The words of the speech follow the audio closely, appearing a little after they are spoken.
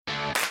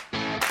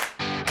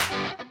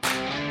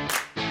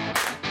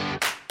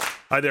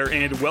Hi there,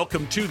 and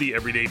welcome to the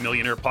Everyday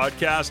Millionaire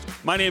Podcast.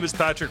 My name is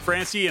Patrick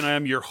Francey, and I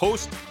am your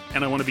host,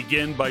 and I want to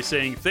begin by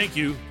saying thank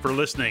you for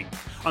listening.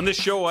 On this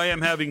show, I am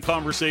having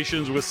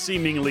conversations with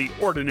seemingly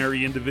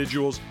ordinary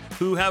individuals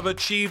who have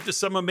achieved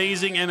some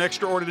amazing and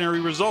extraordinary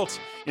results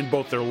in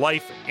both their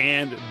life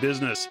and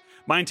business.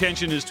 My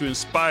intention is to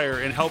inspire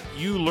and help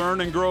you learn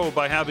and grow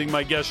by having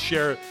my guests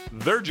share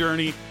their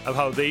journey of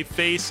how they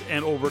face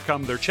and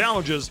overcome their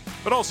challenges,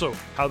 but also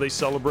how they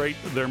celebrate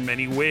their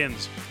many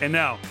wins. And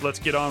now, let's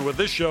get on with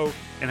this show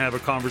and have a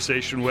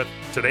conversation with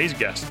today's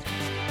guest.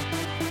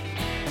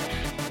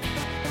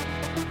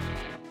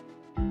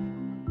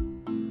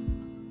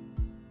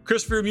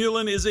 Chris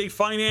Vermeulen is a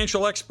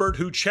financial expert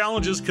who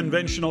challenges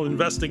conventional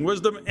investing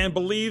wisdom and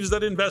believes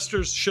that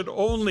investors should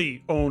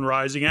only own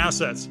rising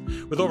assets.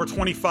 With over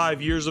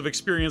 25 years of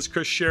experience,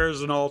 Chris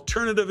shares an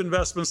alternative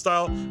investment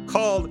style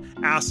called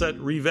asset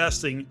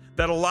revesting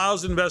that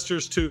allows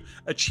investors to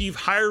achieve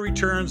higher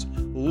returns,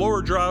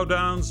 lower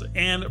drawdowns,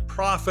 and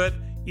profit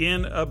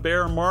in a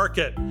bear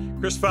market.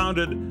 Chris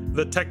founded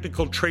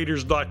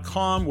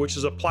thetechnicaltraders.com, which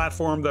is a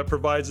platform that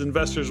provides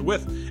investors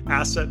with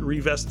asset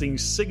revesting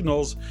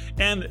signals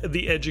and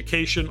the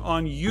education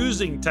on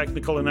using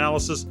technical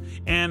analysis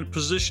and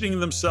positioning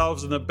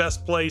themselves in the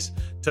best place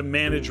to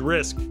manage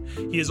risk.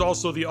 He is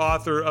also the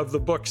author of the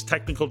books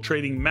Technical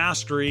Trading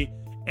Mastery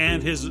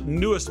and his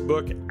newest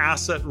book,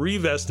 Asset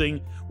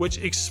Revesting, which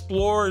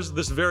explores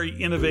this very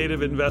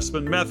innovative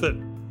investment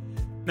method.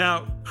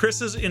 Now,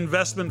 Chris's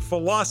investment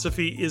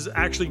philosophy is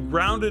actually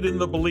grounded in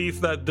the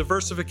belief that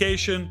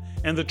diversification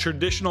and the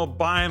traditional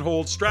buy and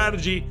hold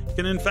strategy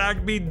can in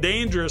fact be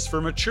dangerous for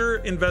mature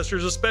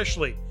investors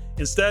especially.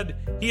 Instead,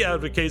 he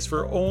advocates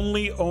for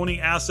only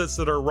owning assets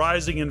that are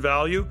rising in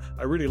value.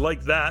 I really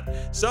like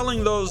that.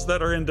 Selling those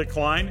that are in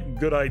decline,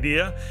 good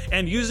idea.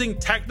 And using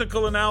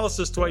technical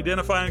analysis to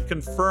identify and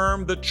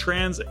confirm the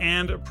trends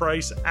and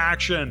price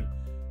action.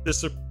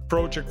 This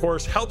approach, of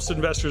course, helps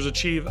investors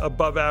achieve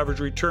above average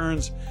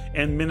returns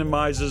and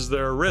minimizes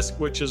their risk,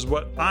 which is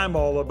what I'm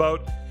all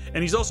about.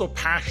 And he's also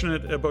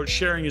passionate about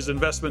sharing his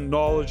investment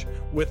knowledge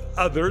with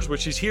others,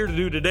 which he's here to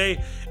do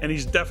today. And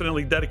he's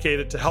definitely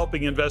dedicated to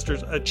helping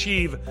investors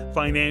achieve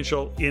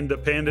financial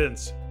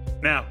independence.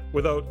 Now,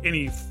 without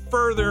any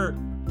further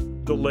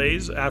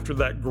delays after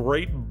that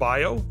great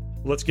bio,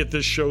 let's get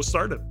this show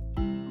started.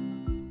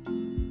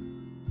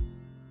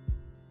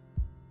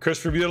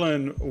 Chris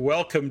Vermeulen,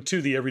 welcome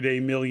to the Everyday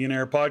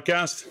Millionaire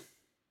Podcast.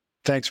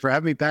 Thanks for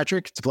having me,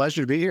 Patrick. It's a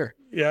pleasure to be here.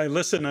 Yeah,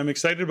 listen, I'm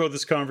excited about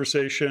this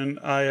conversation.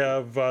 I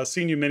have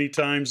seen you many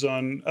times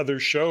on other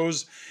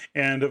shows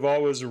and have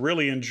always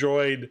really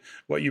enjoyed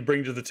what you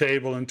bring to the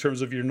table in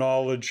terms of your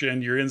knowledge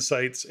and your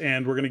insights.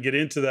 And we're going to get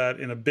into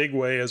that in a big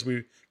way as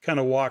we kind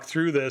of walk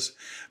through this.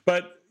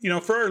 But,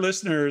 for our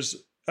listeners,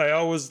 I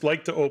always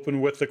like to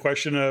open with the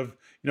question of,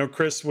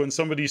 Chris, when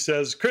somebody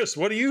says, Chris,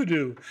 what do you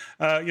do?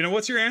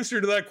 What's your answer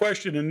to that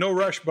question? And no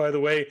rush, by the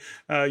way,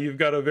 you've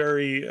got a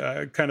very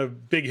kind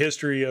of big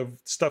history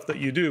of stuff that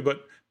you do.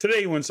 But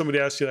today, when somebody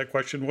asks you that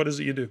question, what is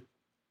it you do?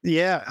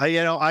 Yeah,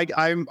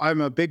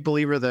 I'm a big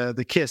believer of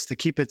the KISS, to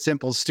keep it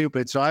simple,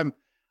 stupid. So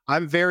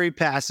I'm very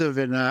passive,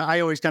 and I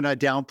always kind of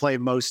downplay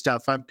most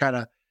stuff. I'm kind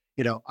of,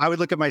 I would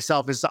look at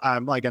myself as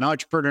I'm like an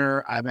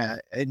entrepreneur. I'm an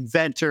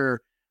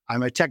inventor.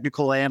 I'm a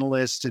technical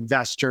analyst,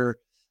 investor.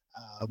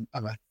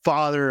 I'm a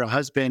father, a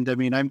husband. I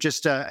mean, I'm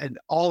just an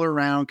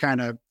all-around kind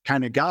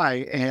of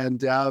guy.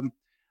 And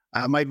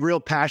my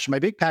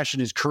big passion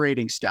is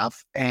creating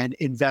stuff and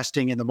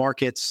investing in the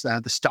markets,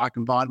 the stock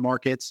and bond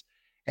markets.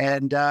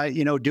 And,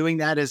 doing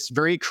that is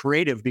very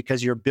creative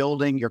because you're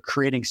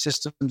creating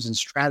systems and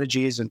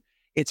strategies, and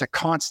it's a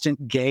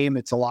constant game.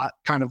 It's a lot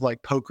kind of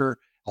like poker,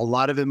 a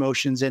lot of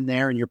emotions in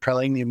there, and you're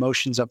playing the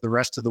emotions of the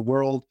rest of the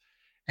world.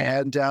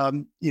 And,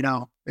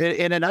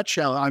 in a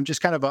nutshell, I'm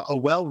just kind of a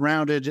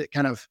well-rounded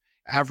kind of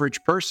average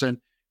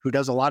person who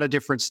does a lot of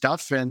different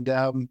stuff. And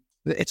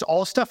it's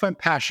all stuff I'm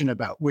passionate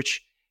about,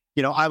 which,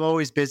 I'm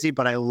always busy,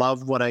 but I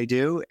love what I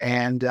do.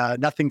 And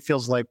nothing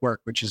feels like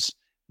work, which is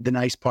the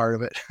nice part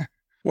of it.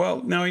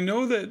 Well, now I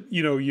know that,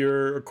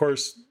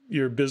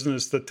 your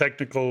business, the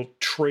Technical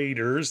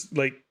Traders,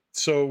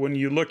 so when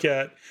you look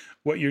at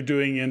what you're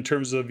doing in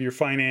terms of your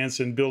finance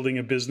and building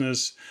a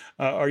business,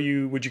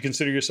 would you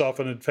consider yourself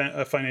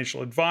a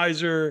financial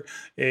advisor,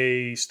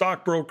 a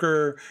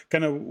stockbroker?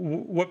 Kind of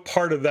what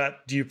part of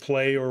that do you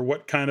play, or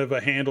what kind of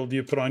a handle do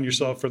you put on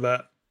yourself for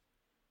that?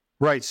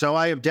 Right. So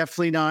I am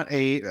definitely not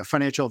a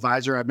financial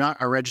advisor. I'm not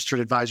a registered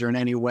advisor in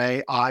any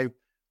way. I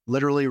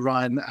literally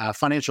run a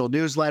financial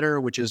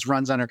newsletter, which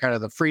runs under kind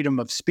of the freedom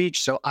of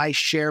speech. So I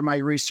share my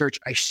research,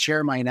 I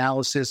share my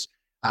analysis,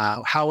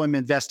 how I'm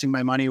investing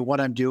my money, what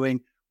I'm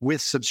doing, with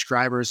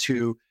subscribers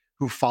who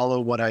follow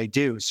what I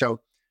do. So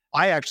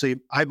I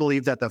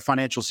believe that the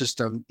financial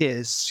system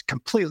is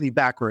completely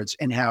backwards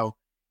in how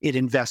it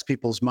invests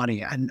people's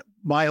money. And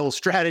my whole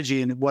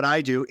strategy and what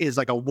I do is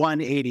like a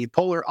 180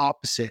 polar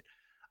opposite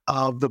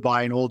of the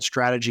buy and hold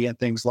strategy and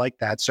things like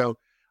that. So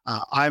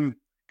I'm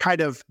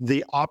kind of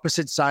the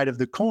opposite side of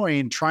the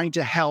coin, trying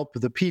to help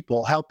the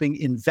people, helping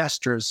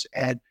investors.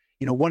 And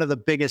one of the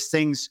biggest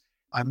things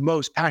I'm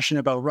most passionate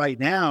about right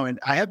now, and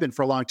I have been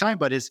for a long time,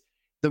 but is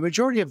the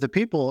majority of the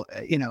people,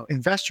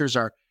 investors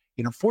are,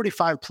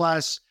 45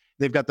 plus.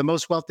 They've got the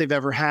most wealth they've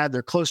ever had.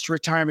 They're close to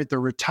retirement. They're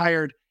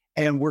retired.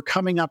 And we're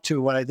coming up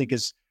to what I think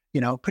is,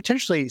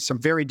 potentially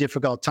some very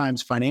difficult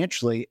times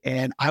financially.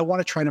 And I want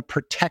to try to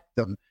protect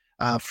them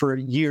for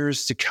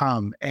years to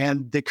come.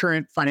 And the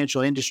current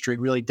financial industry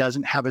really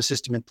doesn't have a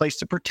system in place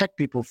to protect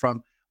people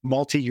from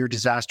multi-year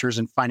disasters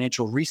and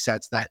financial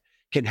resets that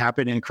can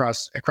happen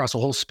across a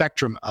whole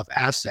spectrum of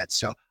assets.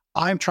 So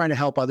I'm trying to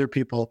help other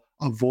people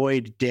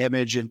avoid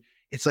damage. And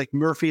it's like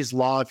Murphy's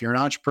Law. If you're an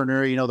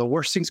entrepreneur, the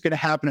worst thing's going to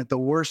happen at the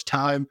worst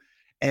time.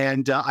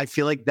 And I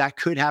feel like that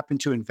could happen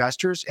to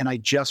investors. And I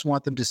just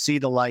want them to see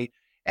the light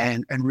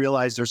and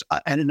realize there's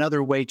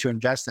another way to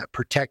invest that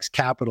protects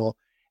capital.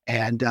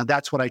 And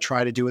that's what I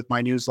try to do with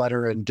my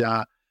newsletter and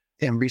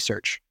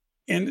research.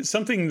 And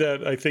something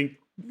that I think,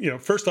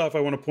 first off, I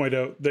want to point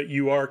out that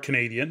you are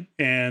Canadian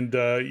and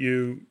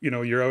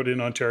you're out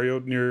in Ontario,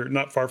 near,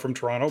 not far from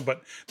Toronto,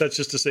 but that's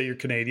just to say you're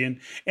Canadian.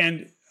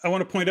 And I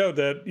want to point out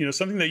that,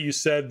 something that you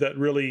said that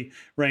really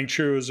rang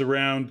true is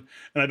around,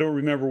 and I don't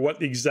remember what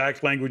the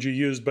exact language you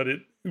used, but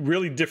it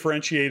really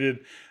differentiated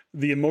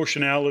the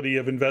emotionality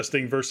of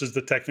investing versus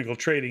the technical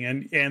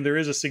trading. And there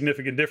is a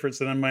significant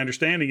difference. And my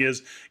understanding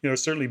is,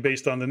 certainly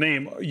based on the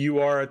name, you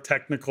are a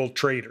technical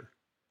trader.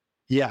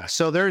 Yeah.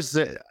 So there's,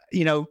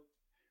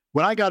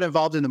 when I got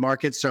involved in the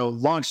market, so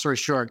long story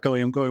short,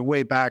 going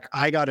way back,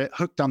 I got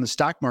hooked on the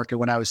stock market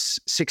when I was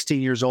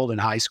 16 years old in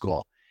high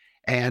school.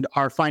 And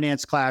our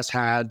finance class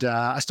had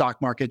a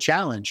stock market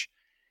challenge.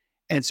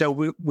 And so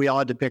we all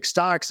had to pick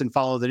stocks and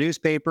follow the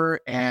newspaper.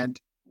 And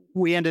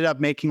we ended up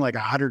making like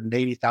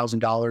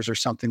 $180,000 or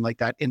something like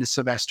that in a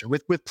semester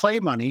with play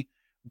money.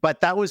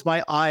 But that was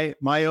my eye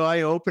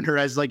opener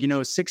as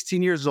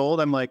 16 years old.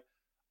 I'm like,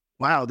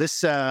 wow,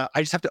 this, I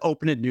just have to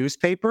open a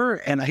newspaper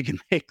and I can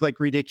make like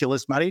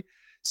ridiculous money.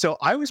 So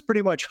I was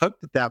pretty much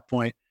hooked at that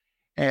point.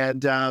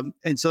 And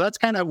so that's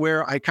kind of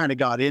where I kind of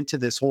got into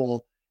this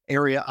whole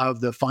area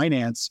of the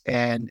finance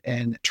and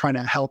trying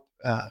to help,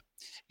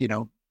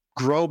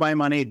 grow my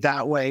money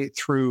that way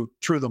through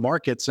the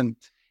markets. And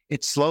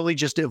it slowly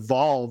just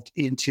evolved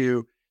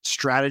into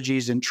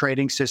strategies and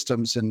trading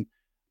systems. And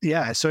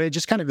yeah, so it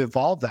just kind of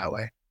evolved that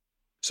way.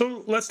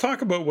 So let's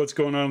talk about what's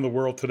going on in the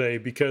world today,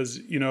 because,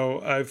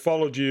 I've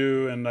followed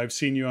you and I've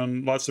seen you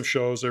on lots of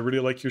shows. I really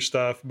like your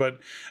stuff. But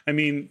I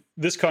mean,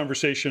 this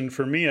conversation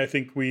for me, I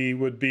think we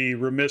would be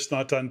remiss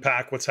not to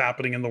unpack what's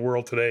happening in the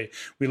world today.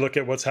 We look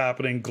at what's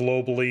happening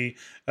globally,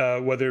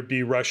 whether it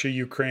be Russia,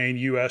 Ukraine,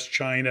 US,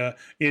 China,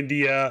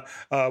 India,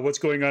 what's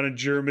going on in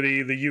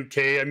Germany, the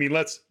UK. I mean,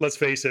 let's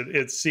face it,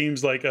 it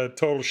seems like a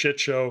total shit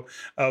show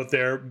out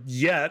there.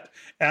 Yet,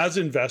 as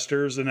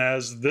investors and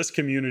as this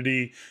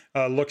community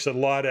looks a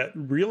lot at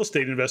real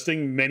estate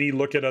investing, many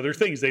look at other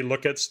things. They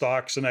look at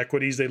stocks and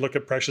equities, they look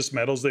at precious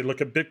metals, they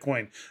look at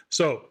Bitcoin.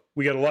 So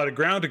we got a lot of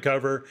ground to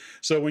cover.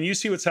 So when you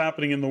see what's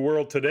happening in the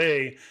world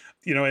today,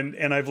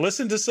 and I've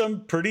listened to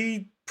some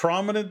pretty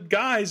prominent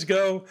guys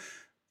go,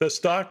 the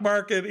stock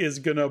market is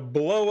going to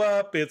blow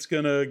up. It's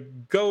going to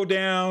go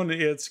down.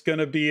 It's going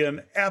to be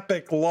an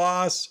epic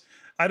loss.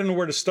 I don't know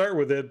where to start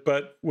with it,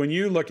 but when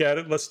you look at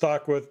it, let's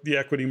talk with the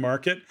equity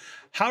market.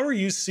 How are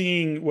you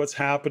seeing what's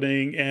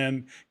happening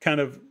and kind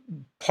of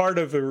part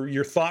of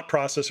your thought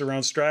process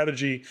around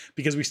strategy?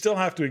 Because we still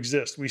have to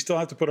exist. We still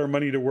have to put our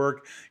money to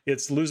work.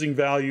 It's losing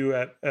value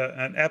at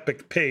an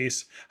epic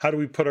pace. How do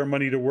we put our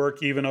money to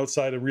work even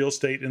outside of real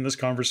estate in this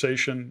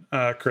conversation,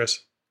 Chris?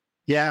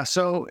 Yeah.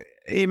 So,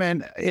 hey,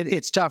 man,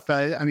 it's tough.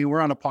 I mean,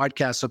 we're on a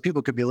podcast, so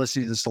people could be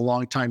listening to this a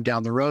long time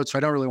down the road. So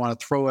I don't really want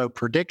to throw out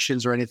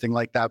predictions or anything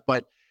like that.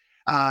 But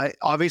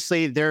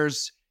obviously,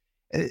 there's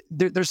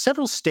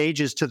several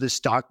stages to the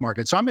stock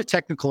market. So I'm a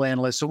technical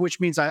analyst, so which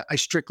means I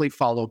strictly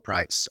follow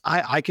price.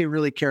 I can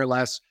really care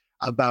less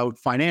about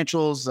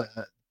financials,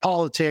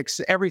 politics,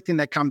 everything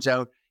that comes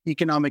out,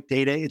 economic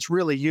data. It's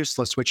really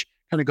useless, which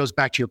kind of goes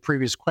back to your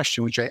previous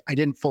question, which I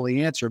didn't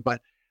fully answer.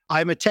 But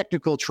I'm a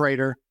technical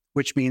trader,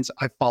 which means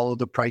I follow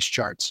the price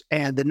charts.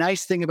 And the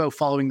nice thing about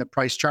following the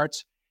price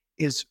charts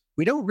is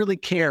we don't really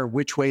care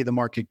which way the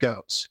market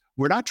goes.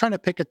 We're not trying to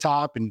pick a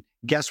top and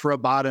guess where a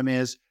bottom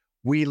is.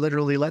 We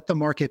literally let the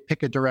market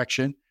pick a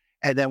direction,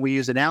 and then we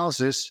use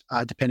analysis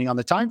depending on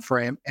the time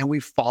frame, and we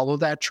follow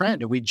that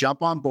trend and we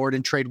jump on board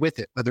and trade with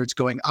it. Whether it's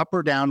going up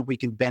or down, we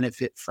can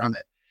benefit from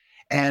it.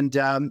 And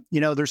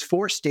there's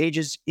 4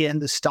 stages in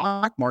the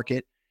stock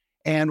market.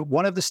 And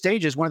one of the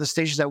stages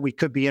that we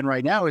could be in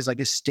right now is like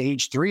a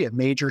stage 3, a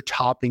major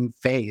topping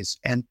phase.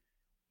 And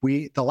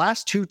the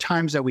last 2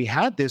 times that we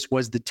had this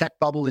was the tech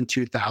bubble in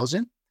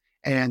 2000.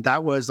 And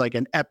that was like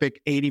an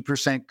epic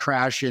 80%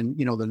 crash in,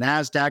 the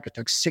NASDAQ. It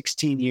took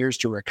 16 years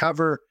to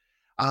recover.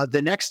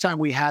 The next time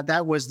we had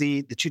that was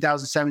the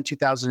 2007,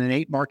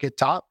 2008 market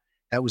top.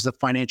 That was the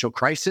financial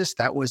crisis.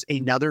 That was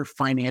another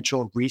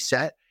financial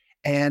reset.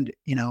 And,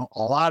 a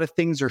lot of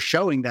things are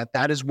showing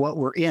that is what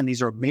we're in.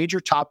 These are major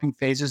topping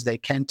phases. They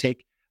can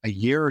take a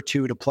year or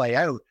 2 to play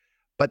out.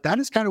 But that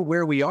is kind of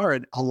where we are.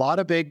 And a lot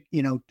of big,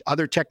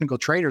 other technical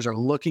traders are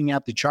looking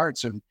at the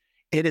charts, and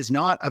it is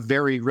not a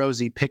very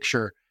rosy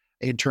picture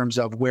in terms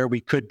of where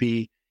we could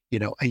be,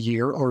 a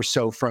year or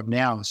so from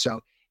now.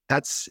 So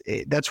that's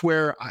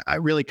where I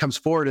really comes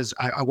forward is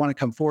I want to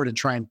come forward and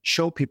try and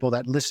show people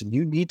that, listen,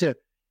 you need to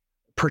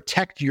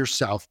protect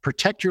yourself,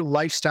 protect your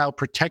lifestyle,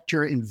 protect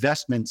your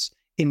investments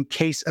in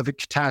case of a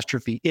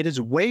catastrophe. It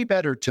is way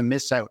better to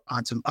miss out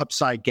on some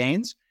upside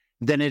gains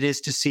than it is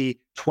to see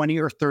 20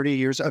 or 30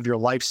 years of your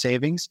life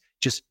savings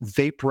just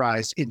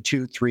vaporize in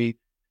 2, 3,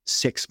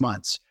 6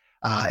 months.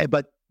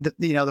 But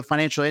the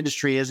financial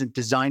industry isn't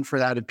designed for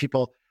that, and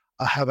people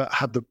have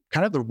the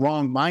kind of the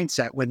wrong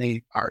mindset when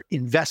they are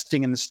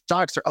investing in the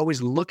stocks. They're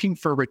always looking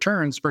for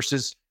returns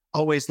versus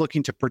always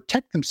looking to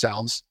protect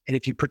themselves. And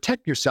if you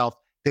protect yourself,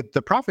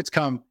 the profits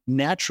come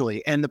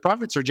naturally, and the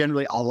profits are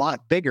generally a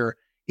lot bigger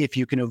if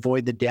you can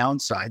avoid the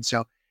downside.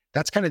 So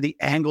that's kind of the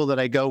angle that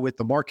I go with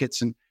the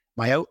markets. And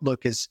my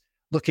outlook is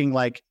looking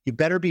like you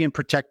better be in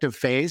protective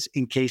phase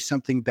in case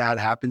something bad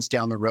happens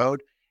down the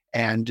road.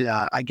 And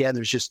again,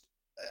 there's just,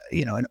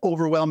 an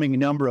overwhelming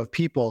number of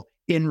people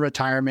in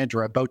retirement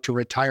or about to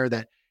retire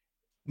that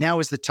now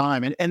is the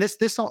time. And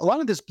this a lot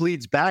of this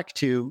bleeds back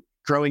to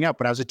growing up.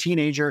 When I was a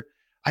teenager,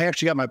 I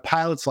actually got my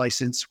pilot's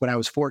license when I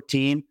was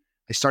 14.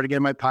 I started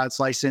getting my pilot's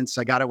license.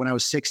 I got it when I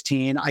was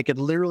 16. I could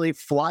literally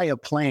fly a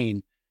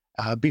plane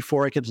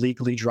before I could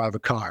legally drive a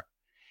car.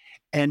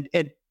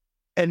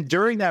 And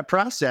during that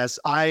process,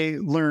 I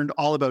learned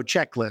all about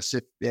checklists.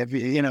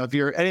 If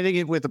you're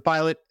anything with a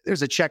pilot,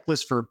 there's a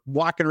checklist for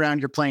walking around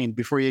your plane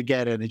before you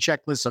get in, a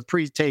checklist of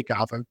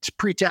pre-takeoff, a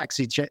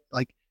pre-taxi,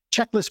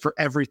 checklist for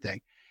everything.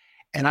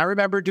 And I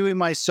remember doing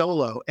my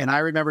solo, and I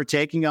remember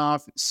taking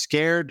off,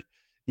 scared,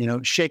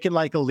 shaking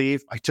like a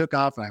leaf. I took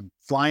off, and I'm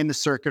flying the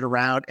circuit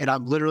around, and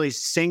I'm literally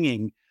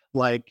singing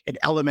like an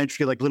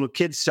elementary, like little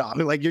kid song.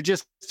 Like you're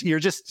just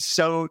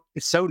so,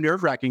 it's so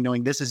nerve-wracking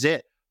knowing this is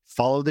it.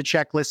 Follow the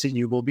checklist and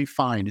you will be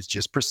fine. It's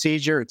just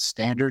procedure. It's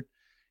standard,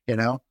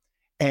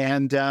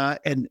 and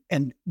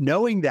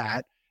knowing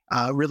that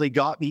really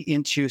got me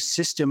into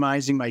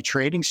systemizing my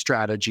trading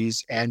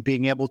strategies and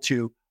being able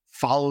to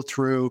follow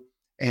through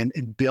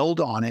and build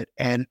on it.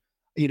 And,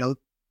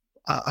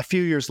 a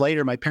few years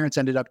later, my parents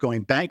ended up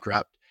going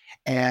bankrupt,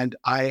 and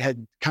I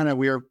had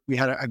we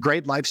had a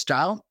great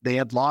lifestyle. They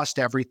had lost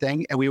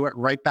everything, and we went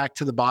right back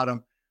to the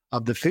bottom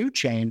of the food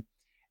chain.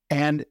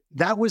 And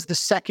that was the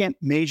second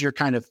major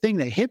kind of thing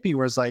that hit me,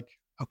 was like,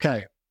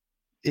 okay,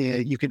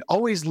 you can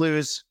always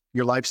lose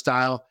your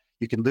lifestyle.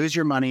 You can lose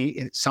your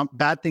money. Some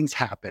bad things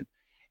happen.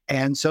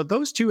 And so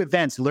those two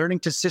events, learning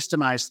to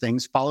systemize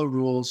things, follow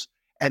rules,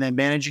 and then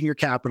managing your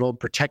capital,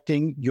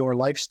 protecting your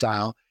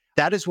lifestyle,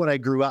 that is what I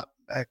grew up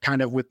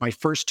kind of with my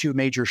first two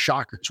major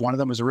shockers. One of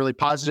them was a really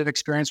positive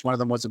experience. One of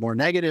them was a more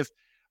negative,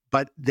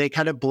 but they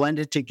kind of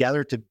blended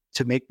together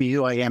to make me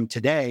who I am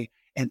today.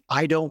 And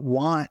I don't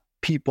want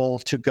people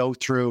to go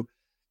through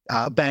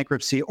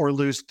bankruptcy or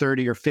lose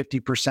 30 or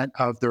 50%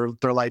 of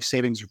their life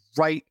savings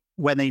right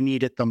when they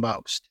need it the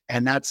most.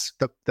 And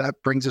that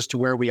brings us to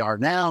where we are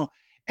now.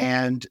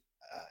 And,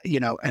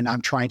 and I'm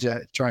trying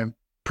and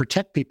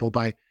protect people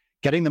by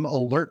getting them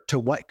alert to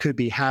what could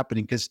be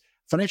happening, because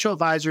financial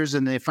advisors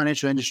and the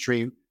financial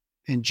industry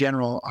in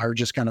general are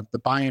just kind of the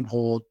buy and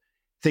hold.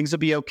 Things will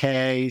be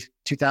okay.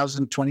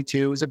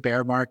 2022 is a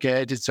bear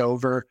market. It's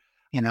over.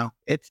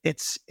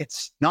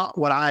 It's not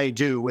what I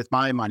do with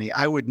my money.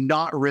 I would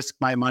not risk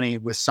my money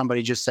with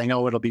somebody just saying,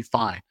 oh, it'll be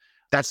fine.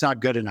 That's not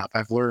good enough.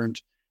 I've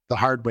learned the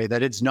hard way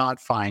that it's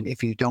not fine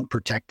if you don't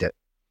protect it.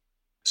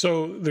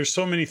 So there's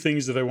so many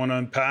things that I want to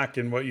unpack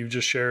in what you've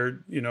just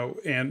shared,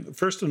 and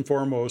first and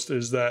foremost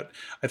is that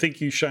I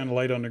think you shine a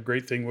light on a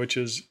great thing, which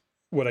is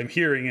what I'm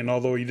hearing, and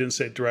although you didn't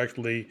say it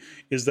directly,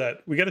 is that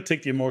we got to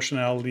take the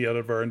emotionality out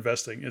of our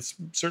investing. It's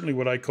certainly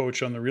what I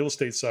coach on the real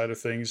estate side of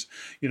things,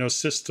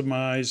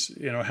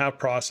 systemize, have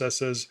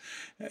processes,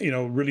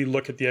 really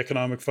look at the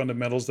economic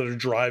fundamentals that are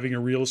driving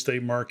a real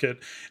estate market.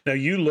 Now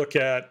you look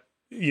at,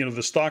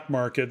 the stock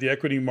market, the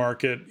equity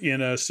market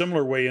in a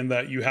similar way, in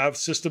that you have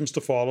systems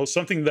to follow,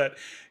 something that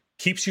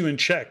keeps you in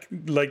check.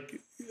 Like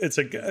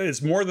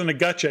it's more than a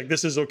gut check.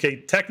 This is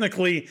okay.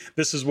 Technically,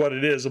 this is what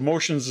it is.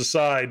 Emotions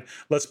aside,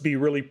 let's be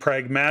really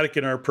pragmatic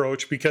in our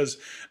approach, because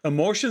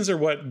emotions are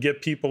what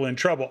get people in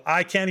trouble.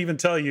 I can't even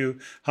tell you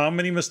how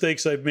many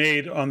mistakes I've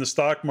made on the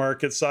stock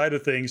market side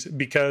of things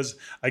because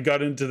I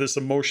got into this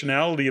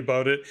emotionality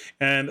about it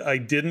and I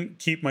didn't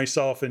keep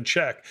myself in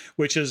check,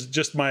 which is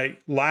just my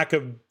lack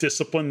of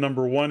discipline,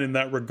 number one, in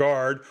that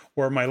regard,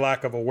 or my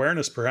lack of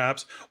awareness,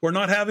 perhaps, or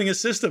not having a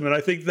system. And I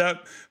think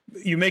that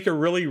you make a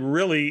really,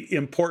 really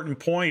important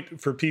point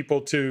for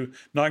people to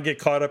not get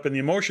caught up in the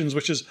emotions,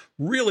 which is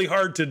really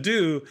hard to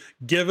do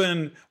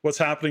given what's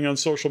happening on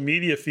social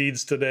media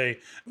feeds today.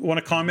 Want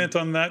to comment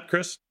on that,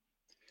 Chris?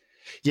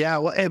 Yeah,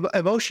 well,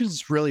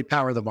 emotions really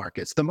power the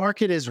markets. The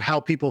market is how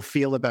people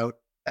feel about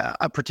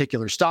a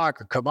particular stock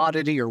or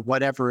commodity or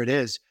whatever it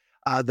is.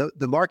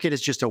 The market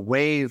is just a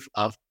wave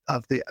of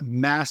the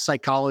mass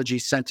psychology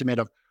sentiment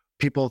of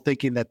people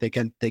thinking that they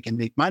can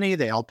make money,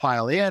 they all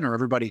pile in, or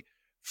everybody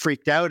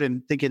freaked out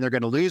and thinking they're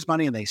going to lose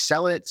money and they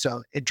sell it.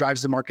 So it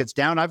drives the markets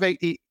down.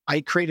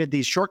 I created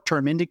these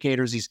short-term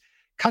indicators, these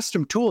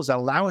custom tools that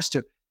allow us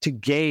to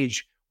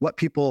gauge what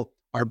people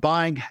are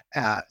buying,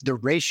 the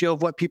ratio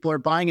of what people are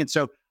buying. And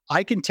so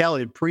I can tell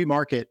in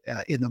pre-market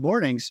in the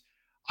mornings,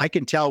 I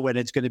can tell when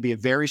it's going to be a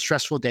very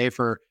stressful day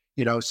for,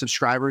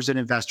 subscribers and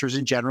investors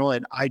in general.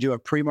 And I do a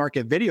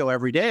pre-market video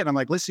every day. And I'm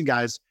like, listen,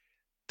 guys,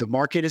 the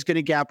market is going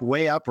to gap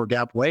way up or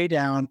gap way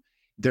down.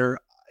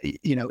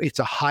 It's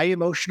a high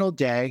emotional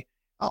day.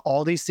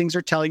 All these things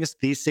are telling us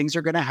these things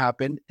are going to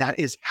happen. That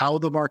is how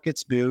the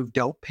markets move.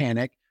 Don't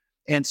panic.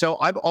 And so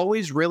I'm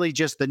always really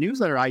just, the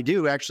newsletter I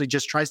do actually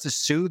just tries to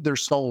soothe their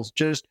souls,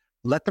 just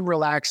let them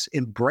relax,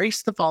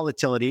 embrace the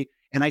volatility.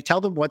 And I tell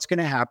them what's going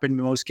to happen in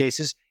most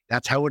cases.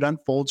 That's how it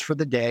unfolds for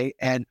the day.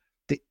 And,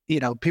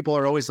 people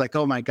are always like,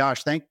 oh my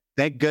gosh, thank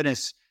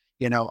goodness,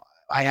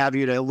 I have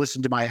you to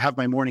listen to have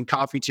my morning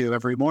coffee to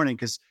every morning,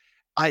 because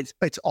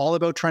it's all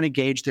about trying to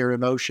gauge their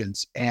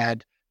emotions.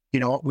 And,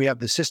 we have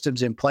the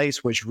systems in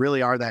place, which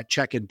really are that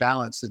check and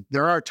balance. And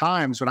there are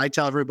times when I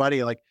tell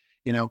everybody like,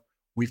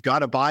 we've got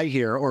to buy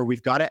here or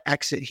we've got to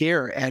exit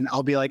here. And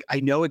I'll be like, I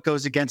know it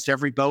goes against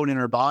every bone in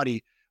our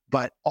body,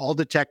 but all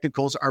the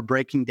technicals are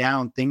breaking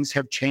down. Things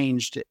have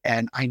changed.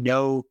 And I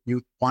know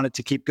you want it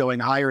to keep going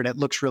higher and it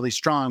looks really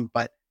strong,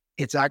 but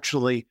it's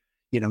actually,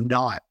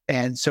 not.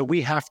 And so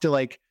we have to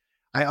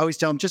I always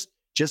tell them, just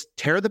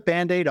tear the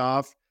Band-Aid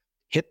off,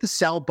 hit the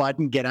sell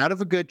button, get out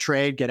of a good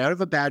trade, get out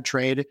of a bad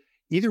trade.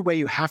 Either way,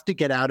 you have to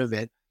get out of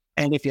it.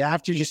 And if you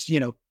have to just,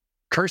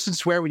 curse and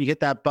swear when you hit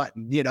that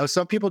button,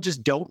 some people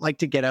just don't like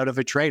to get out of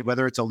a trade,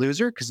 whether it's a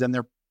loser, because then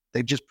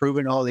they've just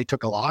proven, they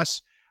took a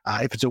loss.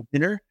 If it's a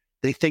winner,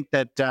 they think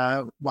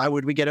that, why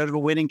would we get out of a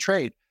winning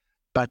trade?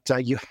 But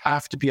you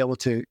have to be able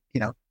to,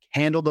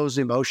 handle those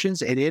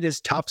emotions. And it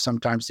is tough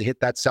sometimes to hit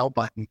that sell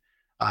button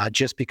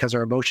just because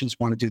our emotions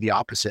want to do the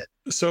opposite.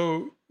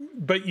 So,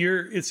 but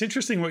it's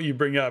interesting what you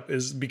bring up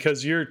is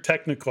because you're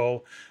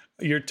technical,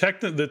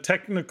 the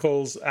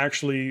technicals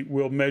actually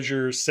will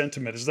measure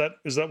sentiment. Is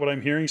that what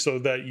I'm hearing? So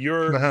that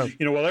you're,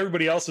 while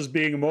everybody else is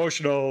being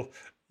emotional,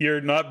 you're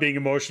not being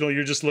emotional.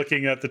 You're just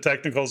looking at the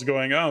technicals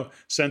going, oh,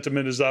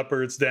 sentiment is up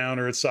or it's down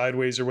or it's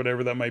sideways or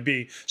whatever that might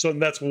be. So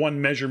that's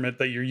one measurement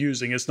that you're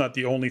using. It's not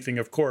the only thing,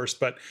 of course,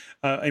 but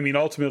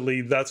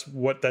ultimately that's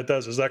what that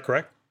does. Is that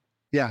correct?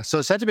 Yeah.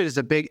 So sentiment is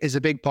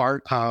a big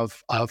part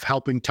of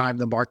helping time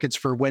the markets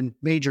for when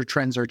major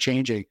trends are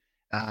changing.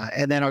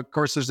 And then of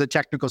course there's the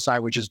technical side,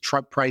 which is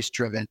price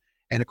driven.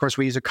 And of course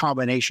we use a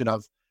combination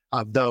of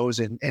those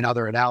and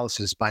other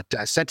analysis, but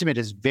sentiment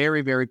is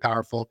very, very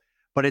powerful.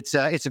 But it's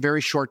a very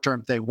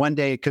short-term thing. One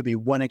day it could be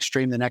one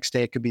extreme, the next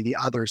day it could be the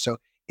other. So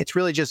it's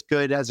really just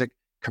good as a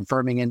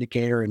confirming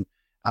indicator and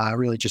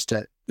really just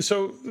to...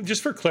 So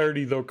just for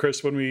clarity though,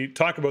 Chris, when we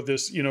talk about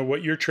this,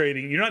 what you're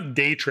trading, you're not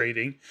day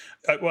trading.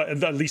 Well,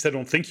 at least I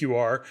don't think you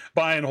are.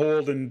 Buy and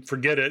hold and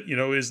forget it,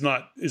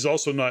 is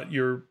also not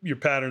your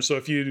pattern. So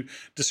if you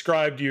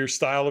described your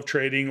style of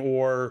trading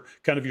or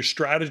kind of your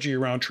strategy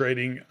around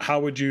trading, how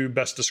would you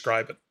best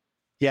describe it?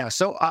 Yeah,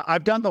 so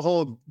I've done the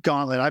whole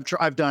gauntlet.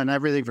 I've done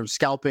everything from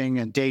scalping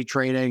and day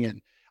trading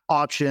and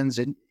options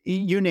and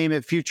you name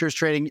it, futures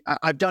trading.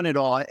 I've done it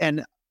all.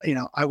 And,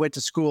 I went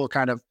to school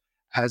kind of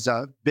as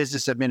a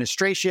business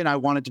administration. I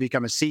wanted to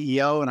become a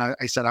CEO. And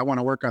I said, I want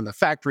to work on the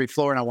factory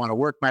floor and I want to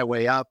work my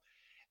way up.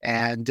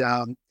 And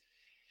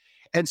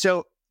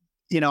so,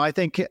 I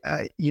think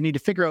you need to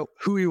figure out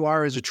who you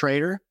are as a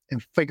trader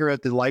and figure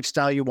out the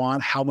lifestyle you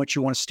want, how much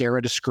you want to stare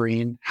at a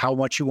screen, how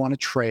much you want to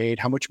trade,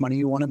 how much money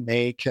you want to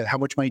make, how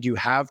much money do you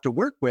have to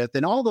work with.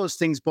 And all those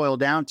things boil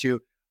down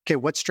to, okay,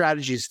 what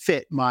strategies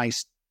fit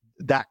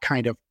that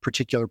kind of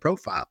particular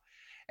profile?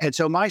 And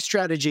so my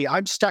strategy,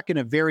 I'm stuck in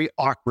a very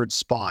awkward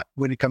spot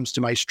when it comes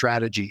to my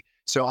strategy.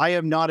 So I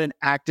am not an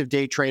active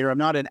day trader. I'm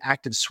not an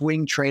active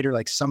swing trader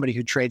like somebody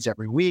who trades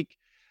every week.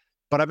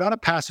 But I'm not a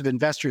passive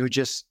investor who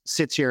just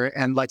sits here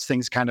and lets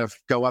things kind of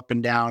go up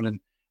and down and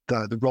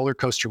the roller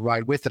coaster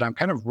ride with it. I'm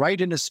kind of right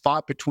in a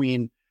spot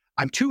between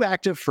I'm too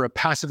active for a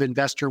passive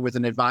investor with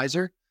an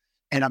advisor,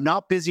 and I'm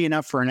not busy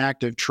enough for an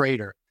active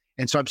trader.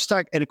 And so I'm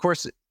stuck. And of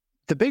course,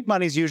 the big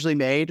money is usually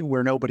made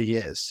where nobody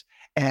is,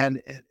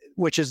 and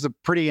which is a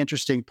pretty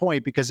interesting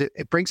point because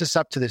it brings us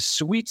up to this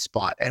sweet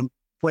spot. And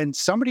when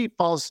somebody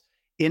falls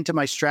into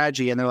my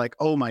strategy and they're like,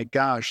 oh my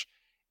gosh,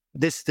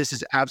 this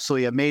is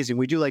absolutely amazing.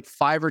 We do like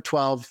 5 or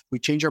 12, we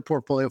change our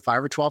portfolio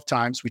 5 or 12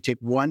 times. We take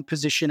one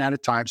position at a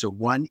time. So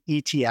one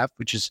ETF,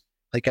 which is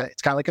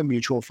it's kind of like a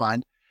mutual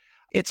fund.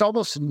 It's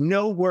almost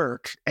no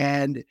work.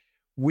 And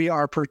we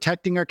are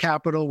protecting our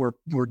capital.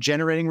 We're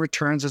generating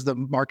returns as the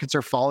markets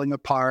are falling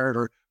apart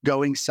or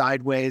going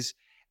sideways.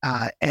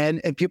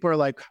 And people are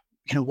like,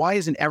 why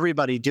isn't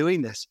everybody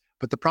doing this?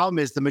 But the problem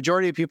is the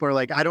majority of people are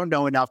like, I don't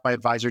know enough. My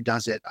advisor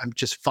does it. I'm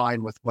just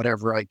fine with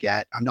whatever I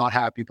get. I'm not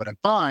happy, but I'm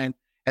fine.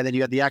 And then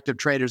you have the active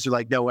traders who are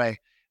like, no way,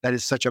 that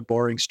is such a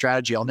boring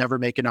strategy. I'll never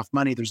make enough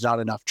money. There's not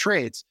enough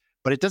trades.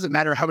 But it doesn't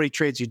matter how many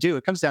trades you do.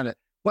 It comes down to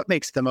what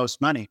makes the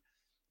most money.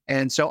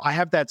 And so I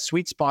have that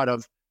sweet spot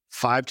of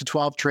 5 to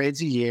 12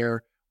 trades a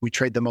year. We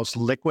trade the most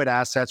liquid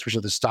assets, which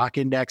are the stock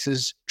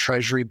indexes,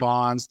 treasury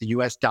bonds, the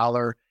US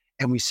dollar,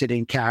 and we sit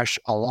in cash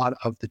a lot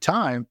of the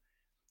time.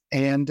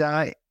 And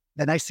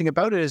the nice thing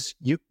about it is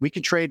we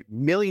can trade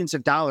millions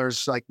of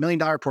dollars, like $1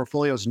 million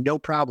portfolios, no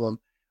problem.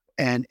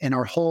 And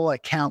our whole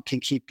account can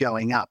keep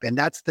going up. And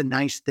that's the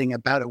nice thing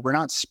about it. We're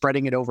not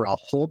spreading it over a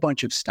whole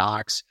bunch of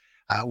stocks.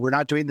 We're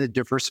not doing the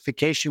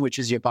diversification, which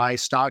is you buy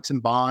stocks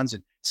and bonds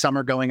and some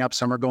are going up,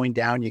 some are going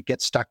down. You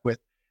get stuck with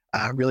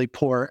really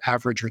poor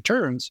average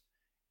returns.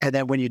 And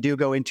then when you do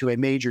go into a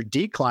major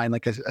decline,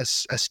 like a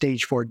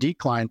stage 4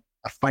 decline,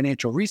 a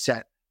financial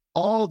reset,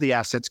 all the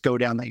assets go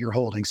down that you're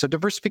holding. So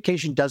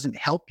diversification doesn't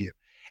help you.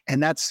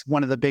 And that's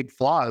one of the big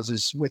flaws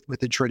is with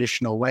the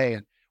traditional way,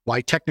 and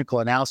why technical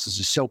analysis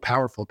is so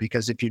powerful,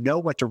 because if you know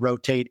what to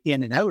rotate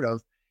in and out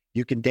of,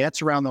 you can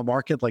dance around the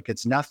market like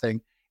it's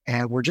nothing.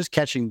 And we're just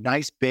catching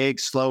nice, big,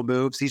 slow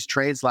moves. These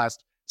trades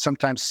last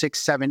sometimes 6,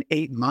 7,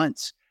 8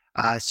 months.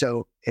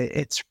 So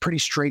it's a pretty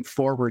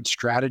straightforward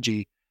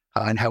strategy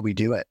on how we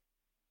do it.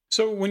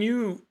 So when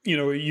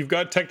you've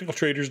got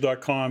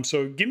technicaltraders.com.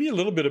 So give me a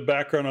little bit of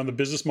background on the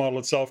business model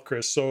itself,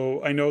 Chris.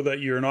 So I know that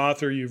you're an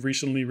author, you've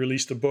recently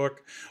released a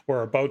book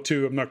or about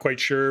to, I'm not quite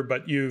sure,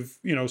 but you've,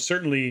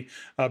 certainly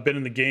been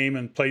in the game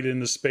and played in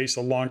this space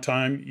a long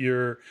time.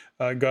 You're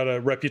got a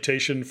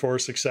reputation for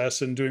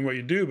success in doing what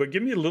you do, but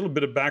give me a little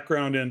bit of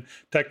background in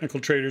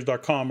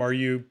technicaltraders.com. Are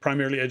you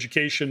primarily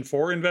education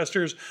for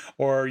investors,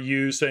 or are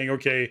you saying,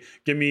 okay,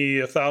 give me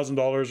 $1,000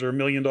 or $1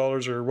 million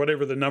or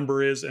whatever the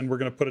number is, and we're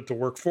going to put it to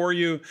work for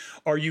you?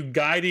 Are you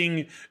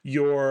guiding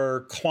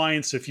your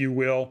clients, if you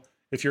will?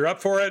 If you're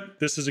up for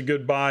it, this is a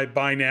good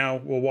buy now,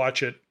 we'll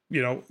watch it.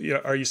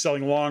 Are you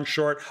selling long,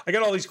 short? I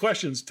got all these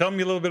questions. Tell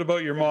me a little bit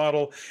about your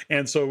model,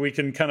 and so we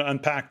can kind of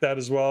unpack that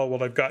as well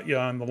while I've got you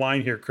on the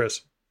line here, Chris.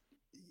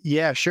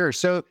 Yeah, sure.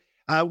 So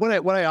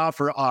what I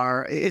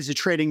offer is a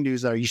trading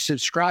newsletter. You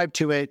subscribe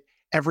to it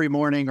every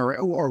morning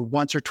or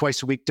once or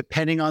twice a week,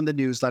 depending on the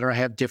newsletter. I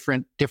have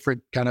different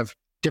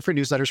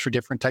newsletters for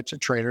different types of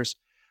traders.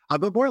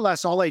 But more or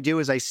less, all I do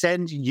is I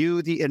send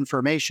you the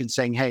information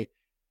saying, hey,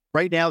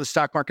 right now the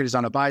stock market is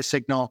on a buy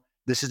signal.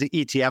 This is the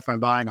ETF I'm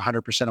buying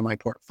 100% of my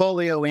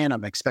portfolio in.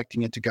 I'm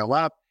expecting it to go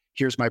up.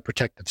 Here's my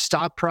protective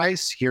stop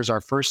price. Here's our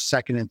first,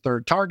 second, and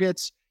third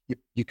targets.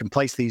 You can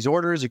place these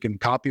orders. You can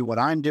copy what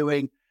I'm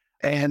doing.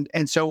 And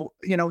so,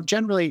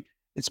 generally,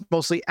 it's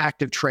mostly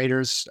active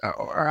traders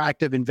or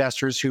active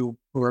investors who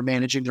are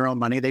managing their own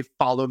money. They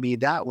follow me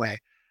that way.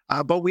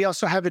 But we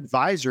also have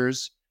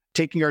advisors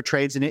taking our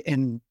trades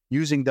and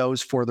using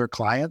those for their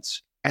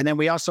clients. And then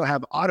we also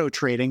have auto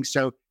trading.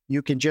 So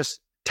you can just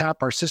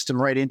tap our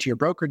system right into your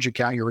brokerage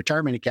account, your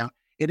retirement account,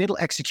 and it'll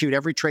execute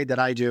every trade that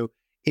I do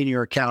in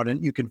your account,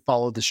 and you can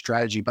follow the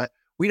strategy. But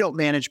we don't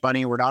manage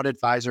money. We're not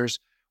advisors.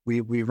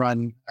 We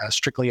run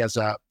strictly as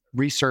a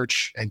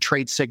research and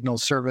trade signal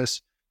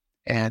service,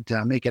 and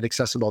make it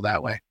accessible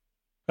that way.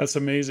 That's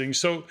amazing.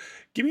 So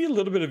give me a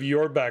little bit of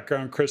your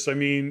background, Chris. I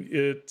mean,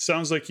 it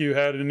sounds like you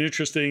had an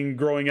interesting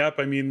growing up.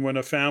 I mean, when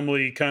a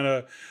family kind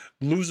of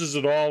loses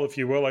it all, if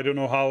you will. I don't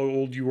know how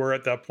old you were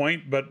at that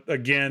point, but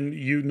again,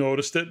 you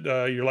noticed it.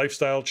 Your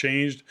lifestyle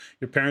changed.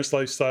 Your parents'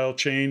 lifestyle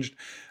changed.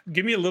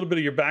 Give me a little bit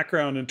of your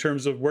background in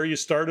terms of where you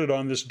started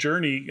on this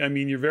journey. I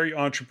mean, you're very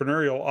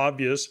entrepreneurial,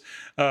 obvious.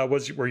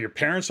 Were your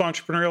parents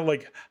entrepreneurial?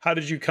 Like, how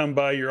did you come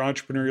by your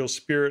entrepreneurial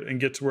spirit and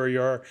get to where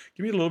you are?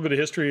 Give me a little bit of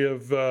history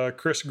of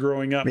Chris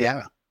growing up.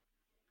 Yeah,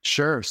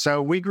 sure.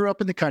 So we grew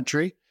up in the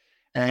country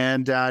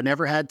and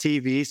never had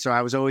TV. So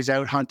I was always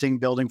out hunting,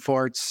 building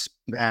forts.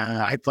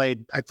 I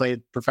played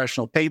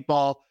professional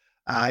paintball.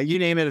 You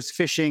name it, it's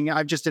fishing.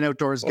 I'm just an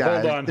outdoors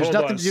guy. Hold on. To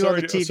do on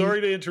the TV. Sorry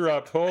to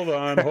interrupt. Hold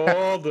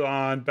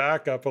on.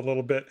 Back up a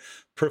little bit.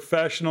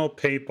 Professional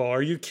paintball.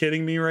 Are you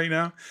kidding me right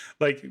now?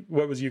 Like,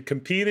 what was you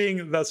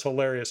competing? That's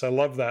hilarious. I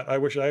love that. I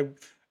wish I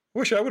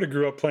would have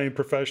grew up playing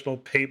professional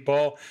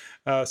paintball.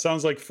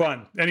 Sounds like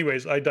fun.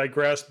 Anyways, I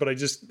digressed, but I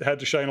just had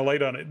to shine a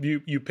light on it.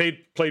 You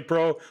played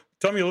pro.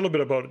 Tell me a little bit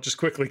about it just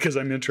quickly, because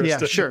I'm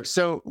interested. Yeah, sure.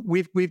 So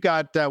we've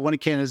got one of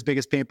Canada's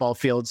biggest paintball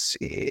fields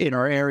in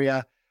our area.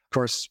 Of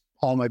course,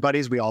 all my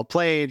buddies, we all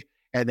played.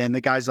 And then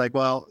the guy's like,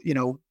 well,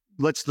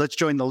 let's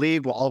join the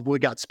league. Well, we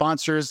got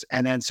sponsors.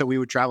 And then so we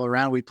would travel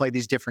around. We played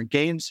these different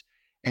games,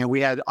 and we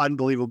had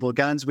unbelievable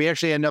guns. We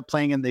actually ended up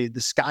playing in the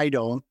Sky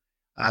Dome.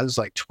 It was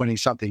like 20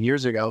 something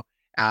years ago,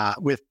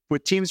 with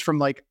teams from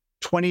like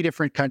 20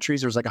 different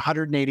countries. There was like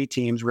 180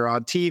 teams. We were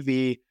on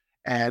TV.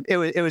 And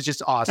it was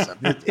just awesome.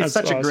 It's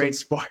such awesome. A great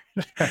sport.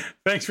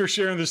 Thanks for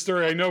sharing the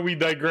story. I know we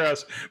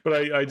digress, but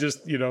I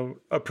just,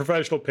 a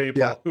professional paintball,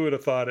 yeah. Who would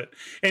have thought it?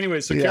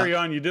 Anyway, so carry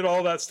on. You did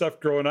all that stuff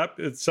growing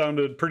up. It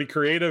sounded pretty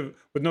creative.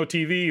 With no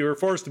TV, you were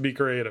forced to be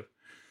creative.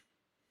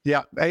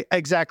 Yeah,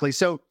 exactly.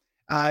 So,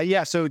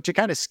 so to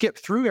kind of skip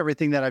through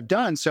everything that I've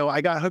done. So I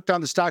got hooked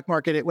on the stock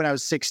market when I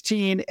was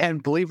 16.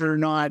 And believe it or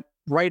not,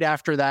 right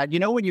after that,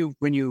 when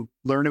you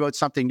learn about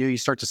something new, you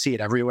start to see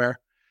it everywhere.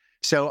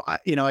 So,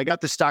 I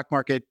got the stock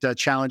market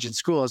challenge in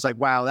school. I was like,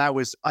 wow, that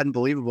was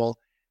unbelievable.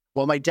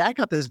 Well, my dad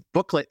got this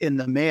booklet in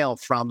the mail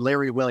from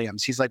Larry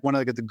Williams. He's like one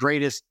of the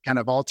greatest kind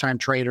of all-time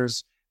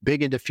traders,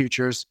 big into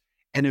futures.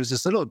 And it was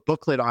this little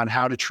booklet on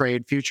how to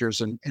trade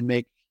futures and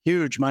make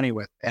huge money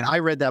with. And I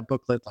read that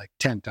booklet like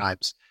 10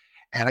 times.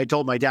 And I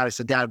told my dad, I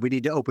said, Dad, we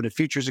need to open a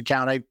futures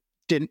account. I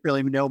didn't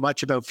really know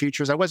much about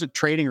futures. I wasn't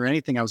trading or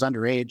anything. I was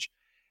underage.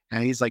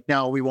 And he's like,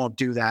 no, we won't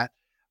do that.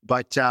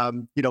 But,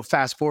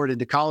 fast forward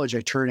into college,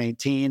 I turned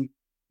 18.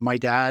 My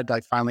dad,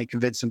 I finally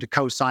convinced him to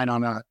co-sign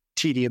on a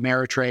TD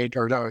Ameritrade,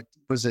 or no,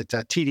 was it a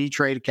TD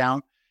trade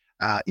account,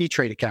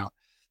 E-Trade account.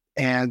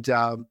 And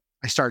I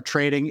started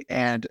trading,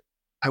 and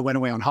I went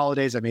away on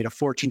holidays. I made a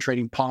fortune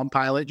trading Palm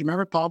Pilot. Do you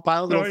remember Palm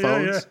Pilot, little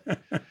phones?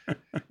 Yeah.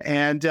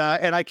 And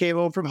I came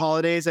home from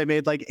holidays. I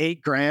made like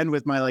 $8,000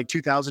 with my like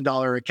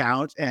 $2,000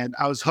 account, and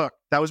I was hooked.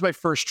 That was my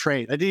first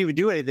trade. I didn't even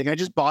do anything. I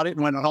just bought it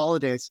and went on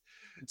holidays.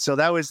 So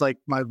that was like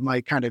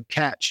my kind of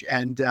catch.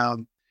 And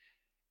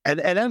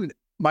then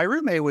my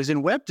roommate was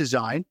in web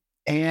design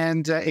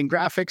and in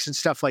graphics and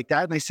stuff like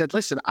that. And I said,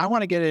 listen, I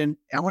want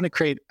to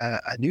create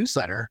a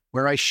newsletter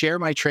where I share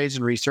my trades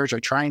and research. I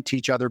try and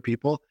teach other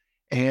people,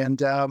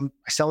 and I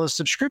sell a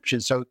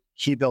subscription. So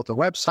he built a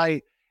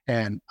website,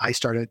 and I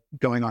started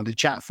going on to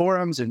chat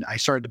forums, and I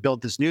started to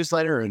build this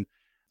newsletter. And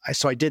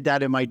so I did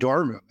that in my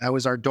dorm room. That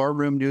was our dorm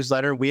room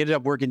newsletter. We ended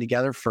up working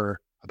together for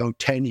about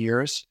 10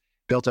 years,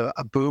 built a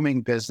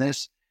booming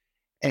business.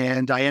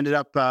 And I ended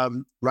up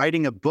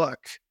writing a book,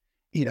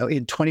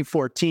 in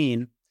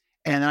 2014.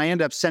 And I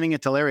ended up sending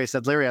it to Larry. I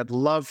said, Larry, I'd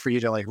love for you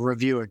to like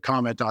review and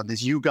comment on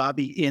this. You got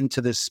me into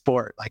this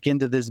sport, like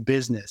into this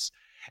business.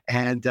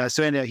 And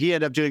so he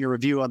ended up doing a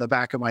review on the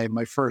back of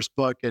my first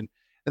book. And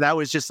that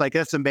was just like,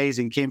 that's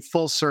amazing. Came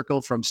full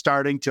circle from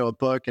starting to a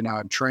book, and now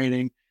I'm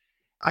training.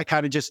 I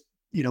kind of just,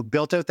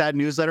 built out that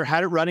newsletter,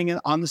 had it running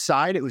on the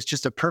side. It was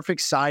just a perfect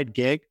side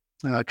gig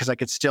because I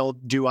could still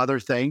do other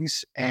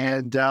things.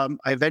 And I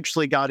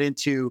eventually got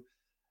into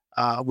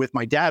with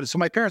my dad. So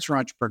my parents were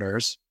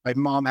entrepreneurs. My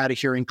mom had a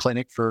hearing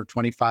clinic for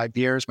 25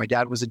 years. My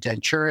dad was a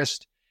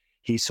denturist.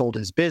 He sold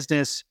his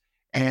business.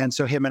 And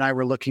so him and I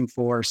were looking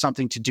for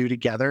something to do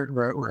together.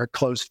 We're a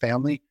close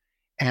family.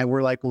 And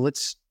we're like, well,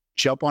 let's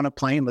jump on a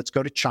plane. Let's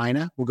go to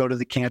China. We'll go to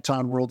the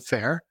Canton World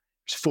Fair.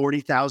 There's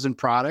 40,000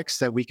 products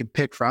that we can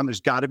pick from.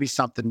 There's got to be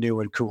something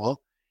new and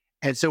cool.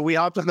 And so we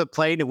hopped on the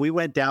plane and we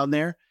went down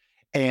there,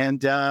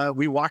 and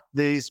we walked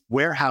these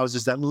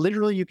warehouses that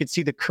literally you could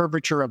see the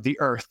curvature of the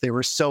earth. They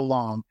were so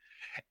long.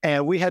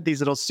 And we had these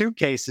little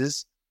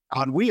suitcases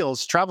on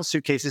wheels, travel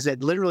suitcases,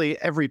 and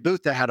literally every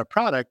booth that had a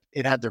product,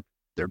 it had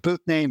their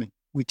booth name, and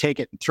we'd take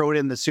it and throw it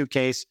in the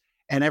suitcase.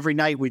 And every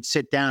night we'd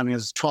sit down, it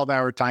was a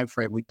 12-hour time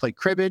frame. We'd play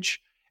cribbage,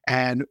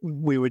 and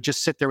we would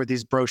just sit there with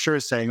these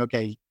brochures saying,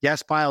 okay,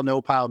 yes pile,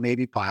 no pile,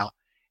 maybe pile.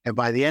 And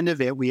by the end of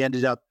it, we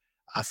ended up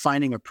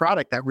finding a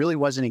product that really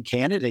wasn't in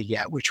Canada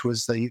yet, which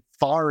was the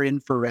far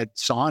infrared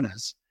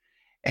saunas.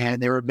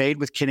 And they were made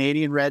with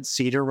Canadian red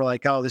cedar. We're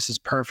like, oh, this is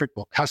perfect.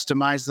 We'll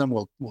customize them.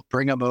 We'll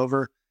bring them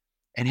over.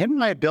 And him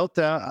and I built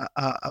a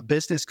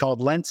business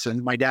called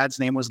Lenson. My dad's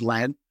name was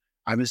Len.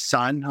 I'm his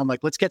son. I'm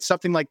like, let's get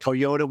something like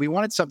Toyota. We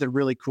wanted something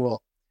really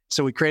cool.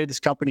 So we created this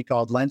company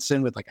called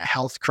Lenson with like a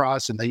health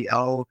cross and the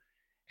O.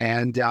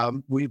 And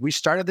we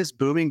started this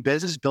booming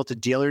business, built a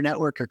dealer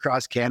network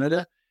across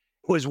Canada.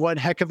 It was one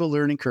heck of a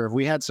learning curve.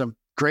 We had some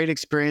great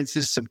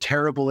experiences, some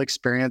terrible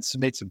experiences,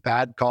 made some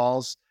bad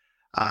calls,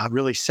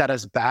 really set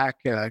us back,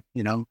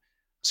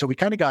 So we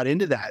kind of got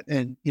into that.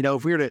 And,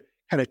 if we were to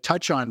kind of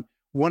touch on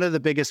one of the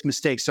biggest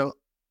mistakes. So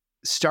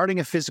starting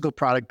a physical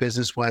product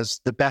business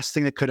was the best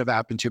thing that could have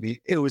happened to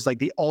me. It was like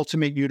the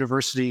ultimate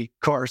university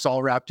course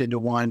all wrapped into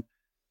one.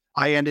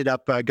 I ended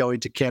up going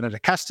to Canada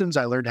Customs.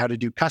 I learned how to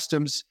do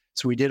customs.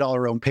 So we did all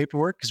our own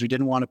paperwork because we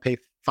didn't want to pay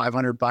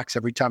 $500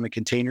 every time a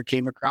container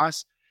came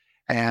across.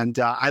 And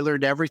I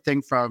learned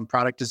everything from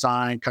product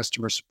design,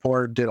 customer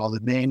support, did all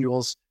the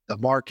manuals, the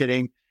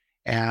marketing.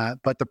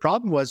 But the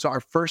problem was our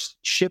first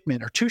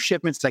shipment or two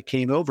shipments that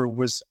came over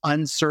was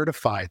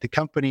uncertified. The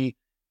company,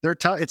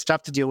 it's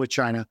tough to deal with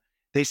China.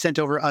 They sent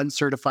over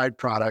uncertified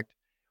product.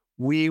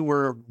 We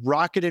were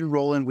rocking and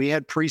rolling. We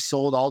had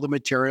pre-sold all the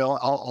material,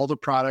 all the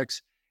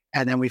products.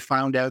 And then we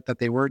found out that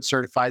they weren't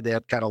certified. They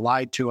had kind of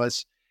lied to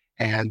us.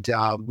 And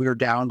we were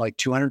down like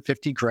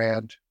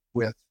 $250,000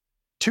 with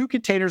 2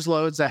 containers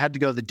loads that had to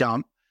go to the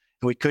dump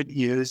and we couldn't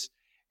use.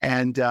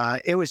 And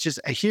it was just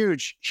a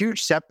huge,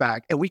 huge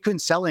setback. And we couldn't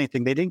sell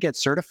anything. They didn't get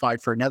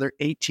certified for another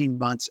 18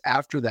 months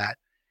after that.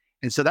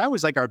 And so that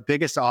was like our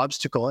biggest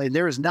obstacle. And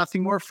there is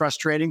nothing more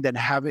frustrating than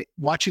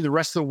watching the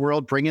rest of the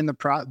world bring in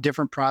the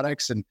different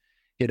products and,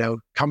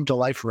 come to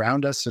life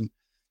around us. And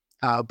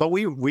but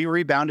we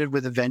rebounded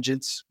with a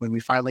vengeance when we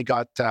finally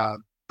got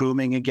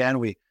booming again.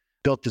 We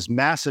built this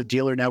massive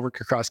dealer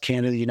network across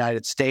Canada, the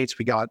United States.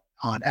 We got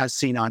on As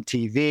Seen on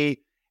TV,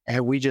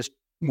 and we just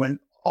went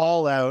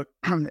all out.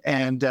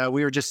 And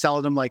we were just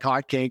selling them like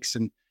hotcakes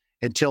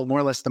until more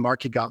or less the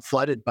market got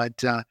flooded.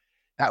 But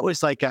that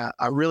was like a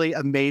really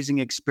amazing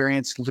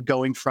experience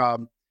going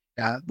from,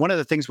 one of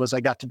the things was I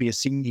got to be a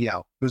CEO.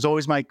 It was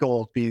always my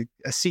goal to be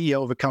a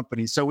CEO of a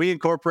company. So we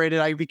incorporated,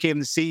 I became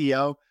the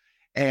CEO.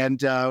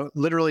 and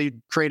literally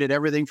created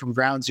everything from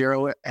ground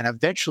zero. And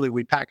eventually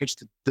we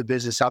packaged the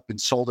business up and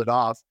sold it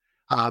off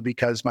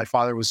because my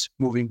father was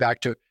moving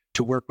back to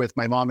work with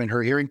my mom in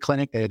her hearing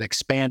clinic. They had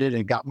expanded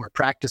and got more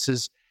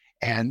practices.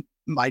 And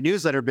my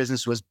newsletter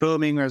business was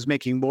booming. I was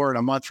making more in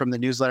a month from the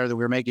newsletter than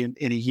we were making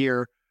in a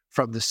year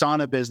from the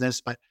sauna business.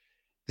 But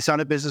the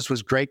sauna business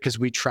was great because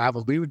we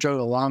traveled. We would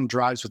go long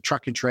drives with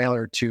truck and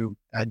trailer to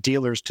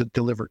dealers to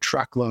deliver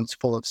truckloads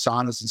full of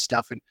saunas and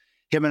stuff. And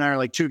him and I are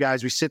like two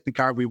guys. We sit in the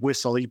car, we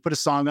whistle. You put a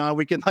song on,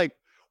 we can like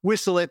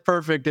whistle it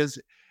perfect.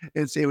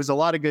 It was a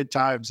lot of good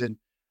times. And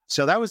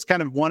so that was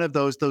kind of one of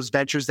those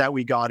ventures that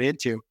we got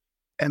into.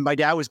 And my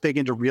dad was big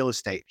into real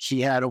estate.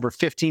 He had over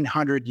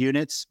 1,500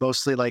 units,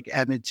 mostly like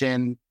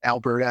Edmonton,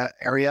 Alberta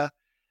area,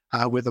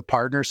 with a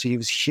partner. So he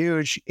was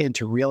huge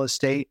into real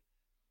estate.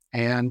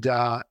 And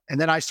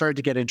then I started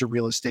to get into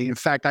real estate. In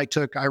fact, I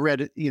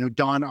read,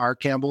 Don R.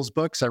 Campbell's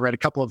books. I read a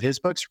couple of his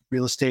books,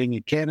 Real Estate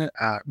in Canada,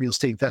 Real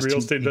Estate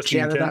Investing in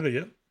Canada.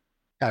 Yeah.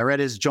 I read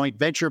his joint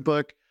venture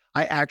book.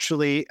 I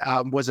actually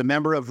was a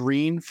member of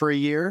REIN for a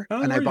year,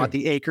 and I bought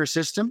the Acre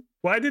system.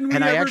 Why didn't we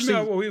ever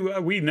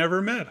met? We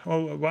never met.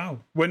 Oh,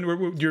 wow.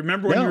 Do you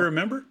remember when you were a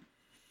member?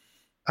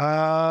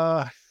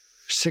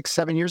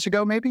 6-7 years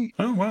ago, maybe.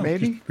 Oh, wow.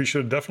 Maybe. We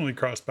should have definitely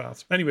crossed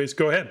paths. Anyways,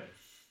 go ahead.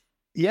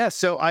 Yeah.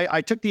 So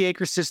I took the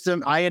Acre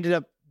system. I ended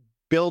up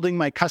building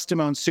my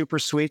custom-owned super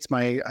suites,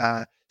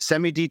 my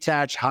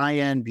semi-detached,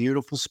 high-end,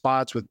 beautiful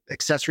spots with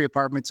accessory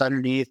apartments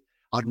underneath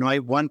on my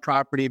one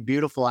property.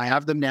 Beautiful. I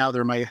have them now.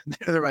 They're my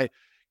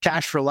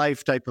cash for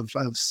life type of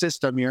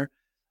system here.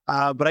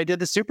 But I did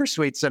the super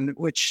suites, and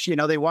which,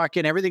 they walk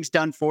in, everything's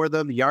done for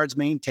them. The yard's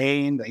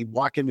maintained. They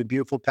walk in with a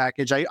beautiful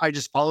package. I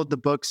just followed the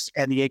books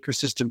and the Acre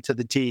system to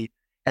the T.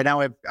 And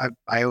now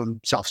I own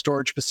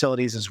self-storage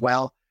facilities as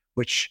well,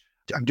 which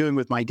I'm doing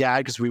with my dad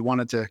because we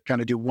wanted to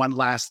kind of do one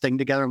last thing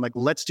together. I'm like,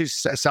 let's do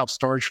a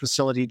self-storage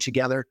facility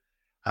together.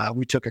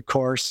 We took a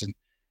course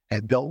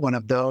and built one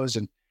of those.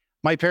 And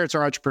my parents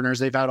are entrepreneurs.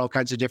 They've had all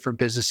kinds of different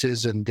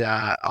businesses and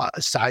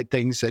side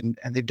things, and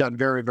they've done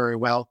very, very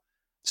well.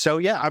 So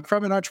yeah, I'm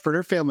from an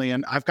entrepreneur family,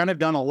 and I've kind of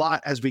done a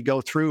lot as we go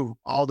through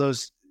all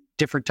those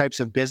different types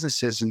of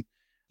businesses. And,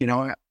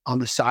 on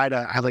the side,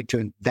 I like to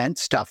invent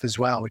stuff as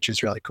well, which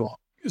is really cool.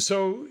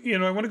 So,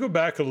 I want to go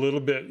back a little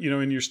bit,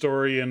 in your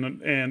story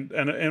and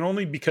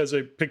only because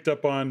I picked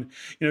up on,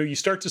 you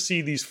start to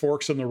see these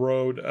forks in the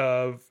road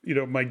of,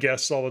 my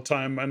guests all the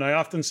time. And I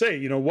often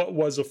say, what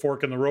was a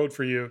fork in the road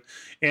for you?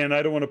 And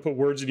I don't want to put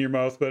words in your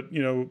mouth, but,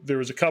 there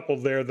was a couple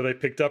there that I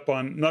picked up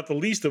on, not the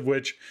least of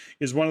which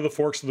is one of the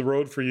forks in the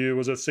road for you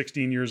was at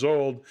 16 years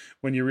old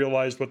when you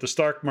realized what the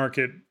stock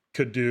market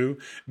could do.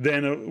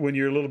 Then when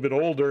you're a little bit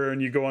older and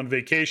you go on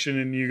vacation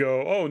and you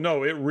go, oh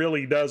no, it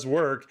really does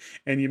work,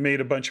 and you made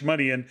a bunch of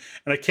money. And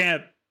I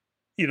can't,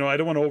 I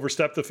don't want to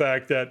overstep the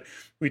fact that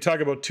we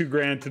talk about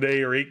 $2,000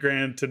 today or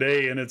 $8,000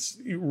 today, and it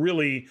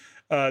really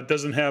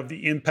doesn't have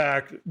the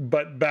impact.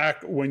 But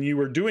back when you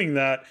were doing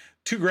that,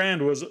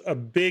 $2,000 was a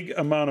big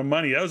amount of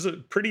money. That was a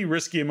pretty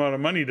risky amount of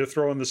money to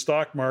throw in the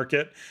stock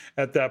market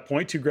at that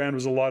point. $2,000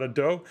 was a lot of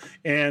dough,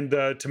 and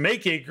to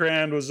make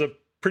 $8,000 was a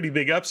pretty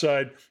big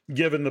upside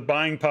given the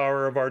buying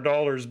power of our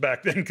dollars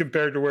back then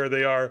compared to where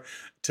they are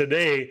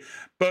today.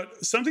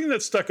 But something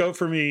that stuck out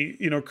for me,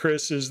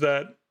 Chris, is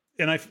that,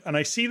 and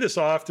I see this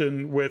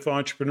often with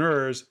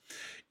entrepreneurs,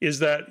 is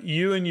that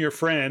you and your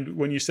friend,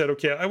 when you said,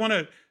 okay, I want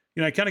to,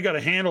 I kind of got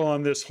a handle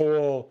on this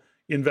whole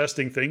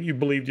investing thing. You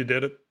believed you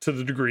did it to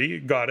the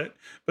degree, got it.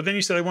 But then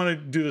you said, I want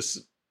to do this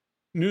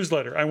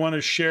newsletter. I want to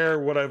share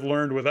what I've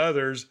learned with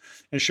others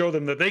and show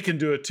them that they can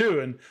do it too.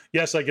 And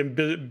yes, I can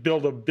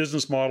build a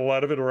business model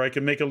out of it, or I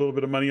can make a little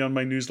bit of money on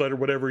my newsletter,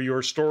 whatever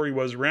your story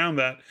was around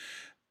that.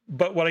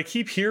 But what I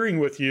keep hearing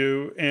with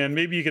you, and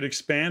maybe you could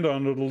expand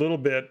on it a little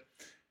bit,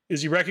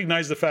 is you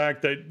recognize the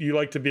fact that you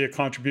like to be a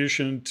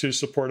contribution to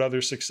support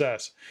others'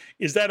 success.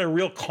 Is that a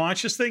real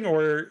conscious thing,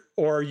 or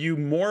are you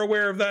more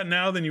aware of that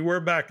now than you were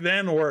back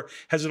then? Or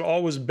has it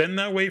always been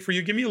that way for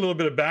you? Give me a little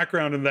bit of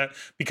background in that,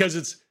 because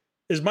it's,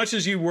 as much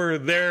as you were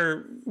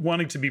there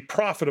wanting to be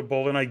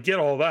profitable, and I get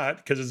all that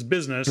because it's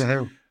business,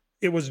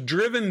 it was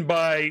driven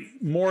by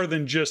more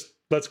than just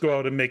let's go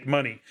out and make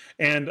money.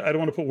 And I don't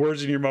want to put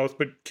words in your mouth,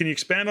 but can you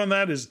expand on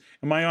that?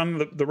 Am I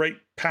on the right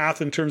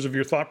path in terms of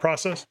your thought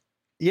process?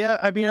 Yeah,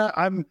 I mean,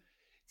 I'm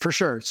for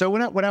sure. So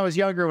when I was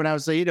younger, when I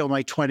was, my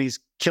 20s,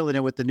 killing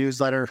it with the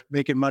newsletter,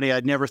 making money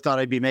I'd never thought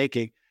I'd be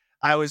making,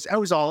 I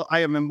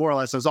am more or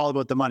less, I was all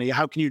about the money.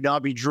 How can you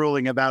not be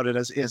drooling about it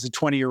as a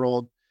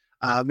 20-year-old?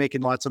 Making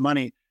lots of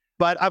money.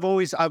 But I've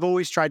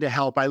always tried to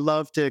help. I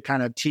love to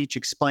kind of teach,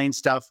 explain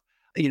stuff.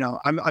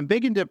 I'm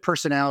big into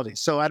personality.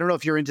 So I don't know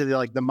if you're into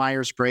the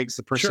Myers-Briggs,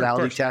 the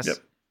personality test.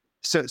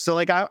 Yep. So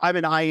like I'm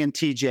an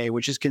INTJ,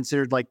 which is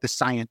considered like the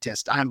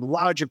scientist. I'm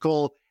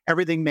logical.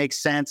 Everything makes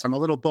sense. I'm a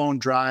little bone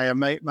dry. I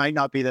might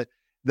not be the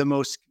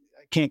most,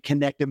 can't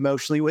connect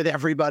emotionally with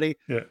everybody.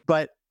 Yeah.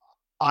 But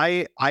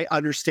I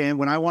understand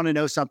when I want to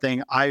know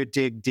something, I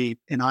dig deep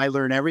and I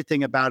learn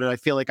everything about it. I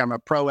feel like I'm a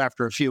pro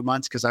after a few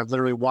months because I've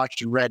literally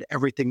watched and read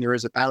everything there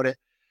is about it.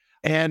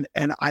 And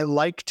I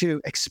like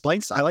to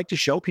explain, I like to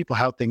show people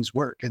how things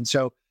work. And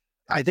so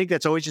I think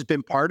that's always just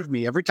been part of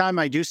me. Every time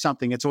I do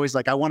something, it's always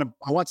like, I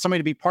want somebody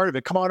to be part of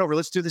it. Come on over,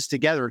 let's do this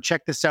together.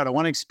 Check this out. I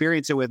want to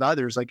experience it with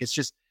others. Like, it's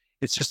just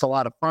a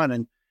lot of fun.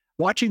 And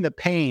watching the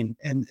pain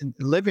and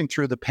living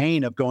through the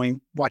pain of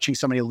watching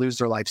somebody lose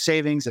their life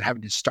savings and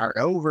having to start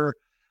over.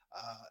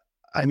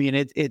 I mean,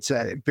 it's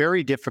a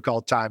very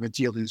difficult time.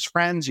 You lose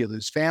friends, you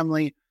lose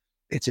family.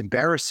 It's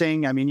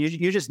embarrassing. I mean,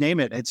 you just name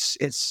it.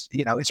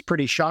 It's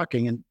pretty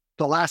shocking. And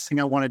the last thing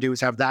I want to do is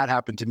have that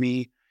happen to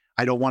me.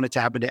 I don't want it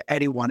to happen to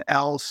anyone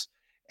else.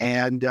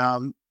 And,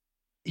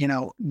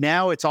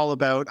 now it's all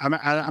about,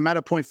 I'm at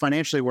a point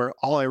financially where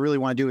all I really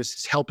want to do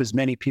is help as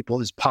many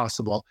people as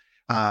possible.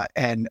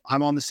 And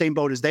I'm on the same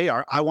boat as they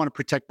are. I want to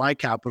protect my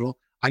capital.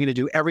 I'm going to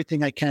do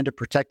everything I can to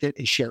protect it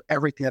and share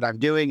everything that I'm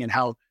doing and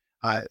how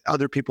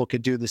other people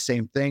could do the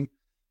same thing.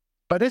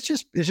 But it's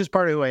just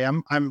part of who I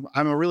am. I'm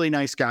a really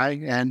nice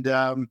guy. And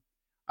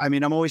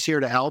I'm always here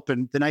to help.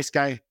 And the nice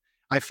guy,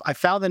 I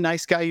found the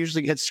nice guy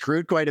usually gets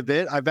screwed quite a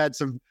bit. I've had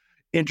some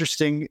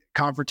interesting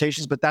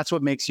confrontations, but that's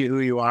what makes you who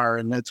you are.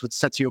 And that's what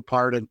sets you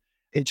apart. And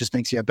it just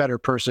makes you a better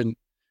person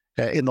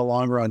in the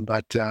long run.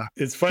 But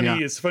it's funny. Yeah.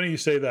 It's funny you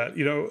say that.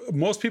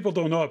 Most people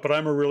don't know it, but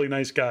I'm a really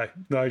nice guy.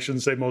 No, I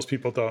shouldn't say most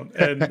people don't.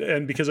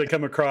 And because I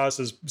come across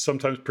as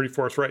sometimes pretty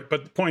forthright.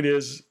 But the point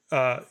is,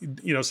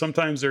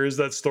 sometimes there is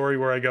that story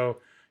where I go,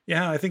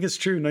 yeah, I think it's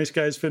true. Nice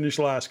guys finish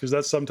last, because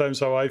that's sometimes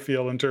how I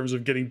feel in terms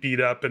of getting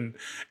beat up and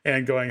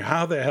going,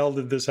 how the hell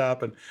did this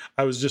happen?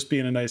 I was just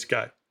being a nice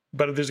guy.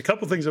 But there's a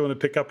couple of things I want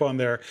to pick up on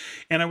there.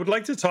 And I would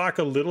like to talk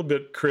a little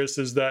bit, Chris,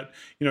 is that,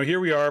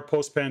 here we are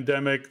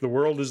post-pandemic. The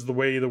world is the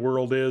way the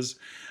world is.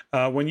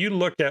 When you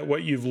look at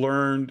what you've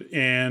learned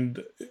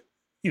and,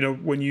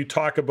 when you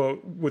talk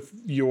about with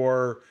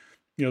your,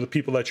 the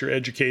people that you're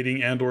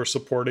educating and or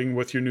supporting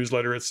with your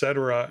newsletter, et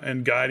cetera,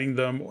 and guiding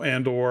them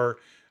and or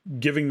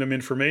giving them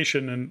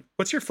information. And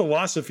what's your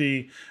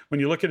philosophy when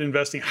you look at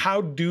investing?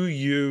 How do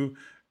you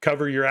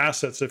cover your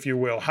assets, if you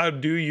will? How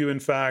do you, in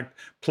fact,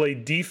 play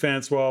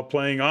defense while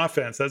playing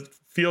offense? That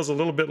feels a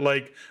little bit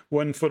like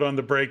one foot on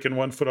the brake and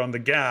one foot on the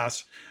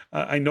gas.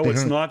 I know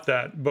it's not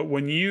that, but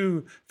when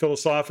you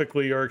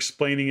philosophically are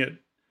explaining it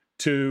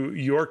to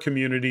your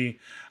community,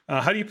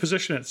 how do you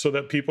position it so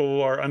that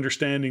people are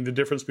understanding the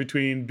difference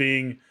between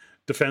being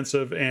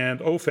defensive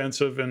and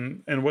offensive,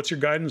 and what's your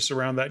guidance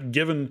around that,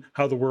 given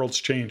how the world's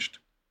changed?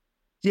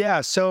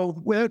 Yeah.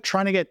 So without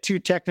trying to get too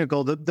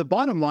technical, the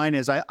bottom line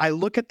is I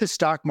look at the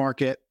stock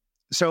market.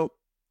 So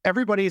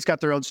everybody's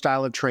got their own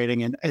style of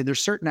trading, and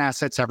there's certain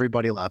assets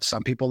everybody loves.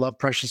 Some people love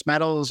precious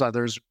metals,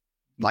 others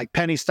like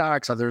penny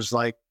stocks, others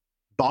like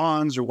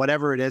bonds or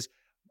whatever it is.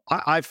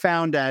 I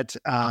found that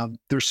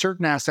there's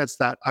certain assets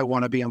that I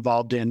want to be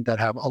involved in that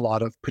have a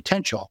lot of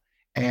potential.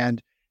 And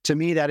to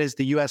me, that is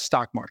the U.S.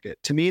 stock market.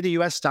 To me, the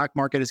U.S. stock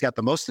market has got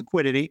the most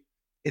liquidity.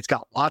 It's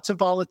got lots of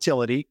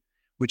volatility,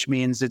 which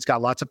means it's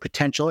got lots of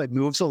potential. It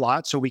moves a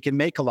lot, so we can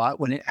make a lot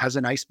when it has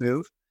a nice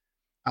move.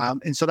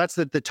 And so that's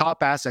the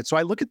top asset. So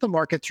I look at the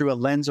market through a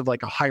lens of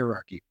like a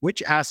hierarchy.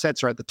 Which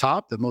assets are at the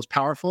top, the most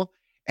powerful?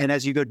 And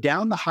as you go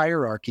down the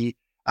hierarchy,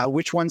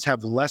 which ones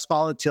have less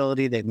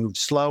volatility? They move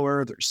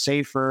slower, they're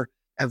safer.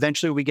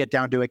 Eventually, we get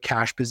down to a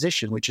cash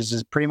position, which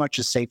is pretty much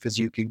as safe as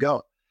you can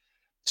go.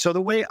 So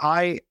the way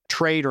I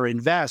trade or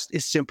invest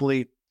is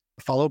simply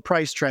follow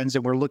price trends,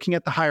 and we're looking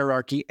at the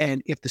hierarchy.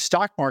 And if the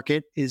stock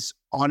market is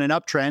on an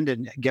uptrend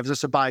and gives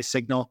us a buy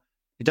signal,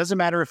 it doesn't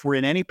matter if we're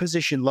in any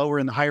position lower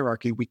in the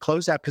hierarchy, we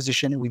close that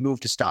position and we move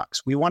to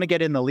stocks. We want to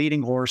get in the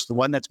leading horse, the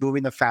one that's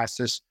moving the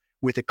fastest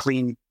with a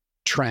clean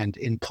trend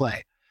in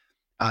play.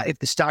 If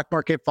the stock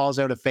market falls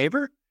out of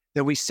favor,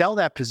 then we sell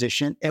that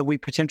position and we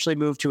potentially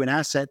move to an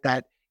asset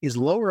that is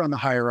lower on the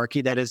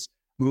hierarchy, that is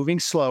moving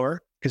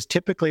slower, because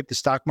typically if the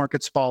stock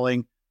market's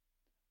falling,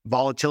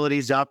 volatility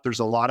is up,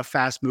 there's a lot of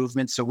fast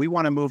movement. So we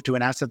want to move to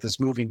an asset that's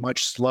moving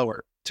much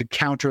slower to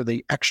counter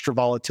the extra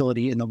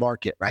volatility in the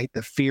market, right?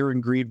 The fear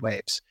and greed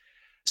waves.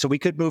 So we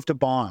could move to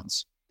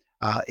bonds.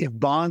 If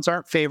bonds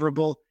aren't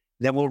favorable,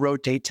 then we'll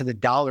rotate to the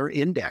dollar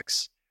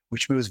index,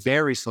 which moves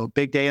very slow.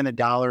 Big day in the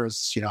dollar is,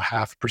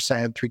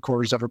 0.5%,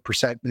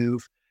 0.75%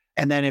 move.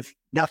 And then if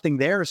nothing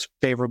there is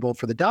favorable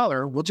for the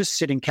dollar, we'll just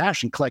sit in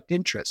cash and collect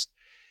interest.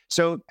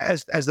 So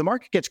as the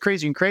market gets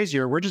crazier and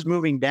crazier, we're just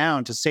moving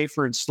down to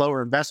safer and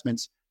slower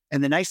investments.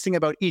 And the nice thing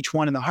about each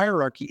one in the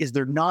hierarchy is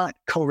they're not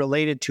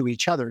correlated to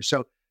each other.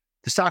 So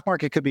the stock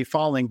market could be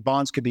falling,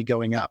 bonds could be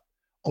going up,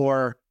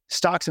 or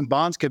stocks and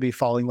bonds could be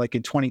falling like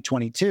in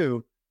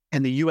 2022,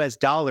 and the US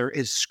dollar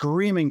is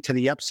screaming to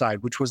the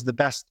upside, which was the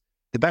best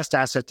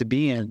asset to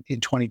be in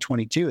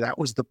 2022. That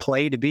was the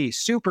play to be,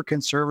 super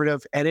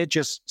conservative, and it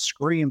just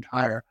screamed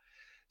higher.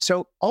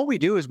 So all we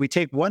do is we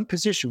take one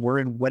position. We're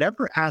in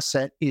whatever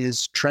asset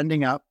is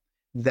trending up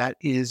that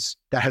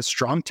has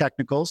strong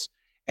technicals.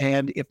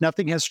 And if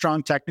nothing has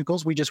strong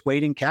technicals, we just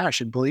wait in cash.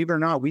 And believe it or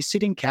not, we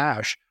sit in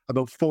cash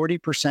about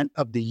 40%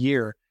 of the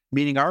year,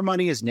 meaning our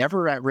money is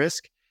never at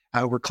risk.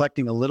 We're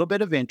collecting a little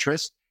bit of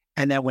interest.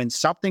 And then when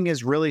something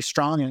is really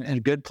strong and a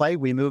good play,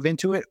 we move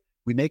into it,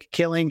 we make a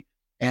killing,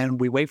 and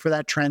we wait for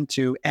that trend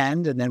to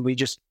end, and then we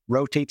just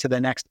rotate to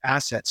the next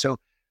asset. So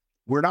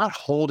we're not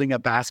holding a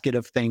basket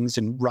of things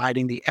and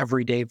riding the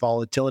everyday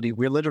volatility.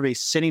 We're literally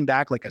sitting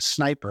back like a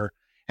sniper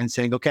and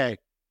saying, okay,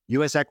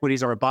 US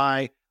equities are a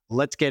buy.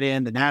 Let's get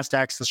in. The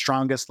NASDAQ's the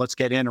strongest. Let's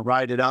get in and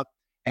ride it up.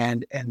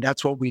 And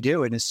that's what we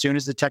do. And as soon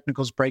as the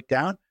technicals break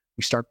down,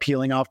 we start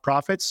peeling off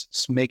profits,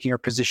 making our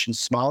positions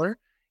smaller.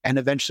 And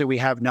eventually we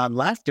have none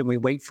left and we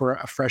wait for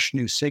a fresh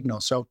new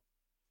signal. So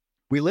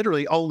we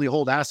literally only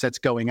hold assets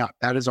going up.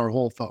 That is our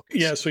whole focus.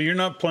 Yeah. So you're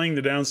not playing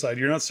the downside.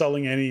 You're not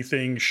selling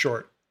anything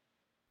short.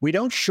 We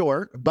don't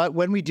short, but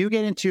when we do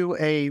get into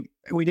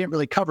we didn't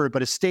really cover it,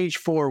 but a stage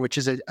 4, which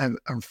is a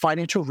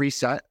financial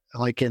reset,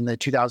 like in the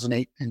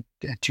 2008 and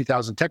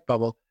 2000 tech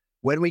bubble,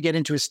 when we get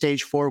into a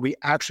stage 4, we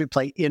actually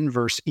play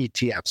inverse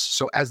ETFs.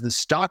 So as the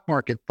stock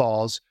market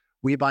falls,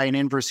 we buy an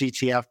inverse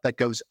ETF that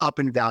goes up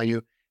in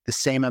value the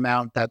same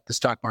amount that the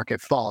stock market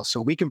falls. So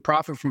we can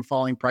profit from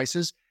falling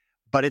prices,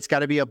 but it's got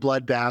to be a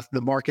bloodbath. The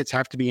markets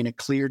have to be in a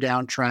clear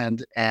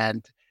downtrend,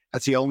 and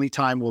that's the only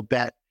time we'll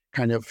bet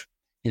kind of,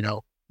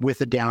 with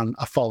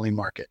a falling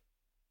market.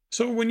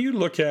 So when you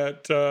look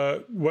at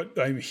what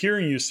I'm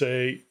hearing you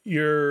say,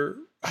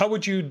 how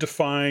would you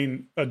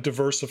define a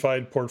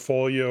diversified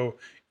portfolio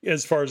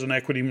as far as an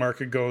equity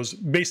market goes,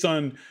 based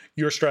on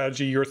your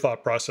strategy, your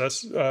thought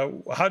process?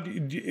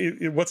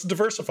 What's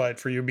diversified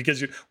for you?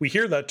 Because we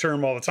hear that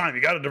term all the time.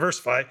 You got to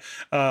diversify,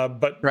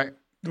 but right.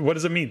 What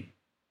does it mean?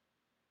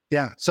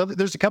 Yeah, so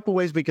there's a couple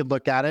ways we could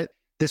look at it.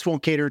 This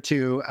won't cater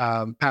to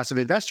passive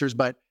investors,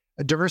 but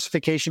a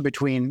diversification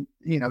between,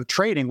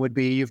 trading would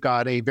be you've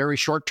got a very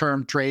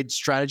short-term trade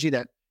strategy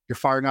that you're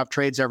firing off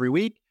trades every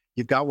week.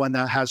 You've got one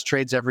that has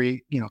trades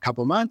every,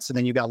 couple of months, and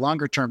then you've got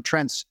longer-term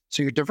trends.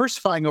 So you're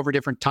diversifying over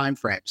different time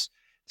frames.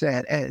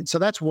 And so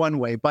that's one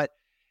way. But,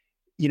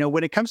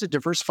 when it comes to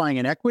diversifying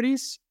in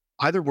equities,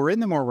 either we're in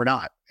them or we're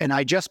not. And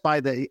I just buy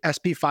the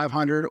SP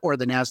 500 or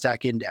the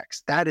NASDAQ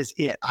index. That is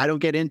it. I don't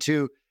get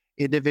into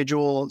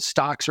individual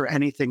stocks or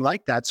anything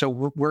like that. So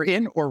we're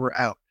in or we're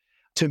out.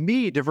 To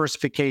me,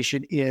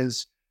 diversification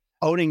is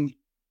owning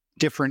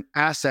different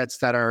assets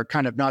that are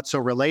kind of not so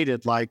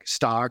related, like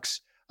stocks,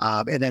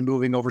 and then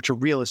moving over to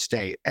real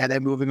estate, and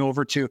then moving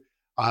over to,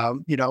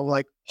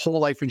 like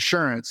whole life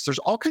insurance. There's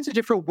all kinds of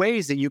different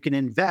ways that you can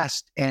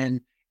invest and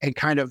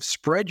kind of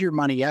spread your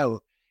money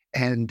out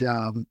and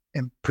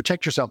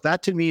protect yourself.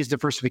 That to me is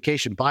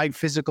diversification. Buying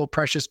physical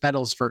precious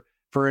metals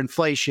for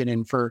inflation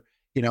and for,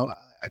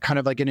 kind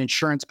of like an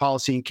insurance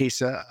policy in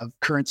case of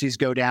currencies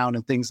go down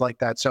and things like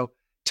that. So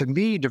to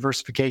me,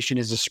 diversification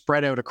is a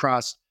spread out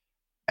across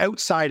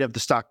outside of the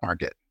stock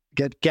market.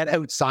 Get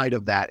outside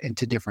of that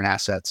into different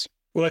assets.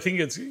 Well, I think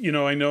it's,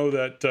 I know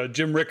that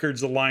Jim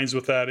Rickards aligns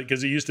with that,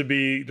 because it used to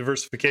be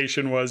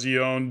diversification was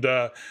you owned,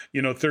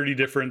 30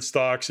 different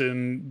stocks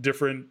in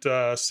different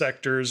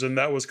sectors, and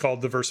that was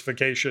called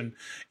diversification.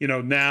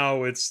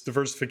 Now it's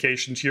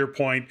diversification, to your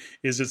point,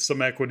 it's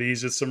some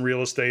equities, it's some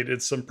real estate,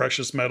 it's some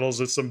precious metals,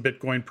 it's some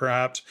Bitcoin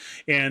perhaps.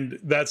 And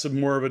that's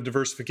more of a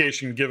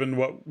diversification, given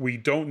what we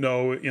don't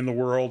know in the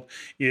world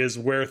is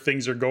where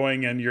things are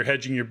going, and you're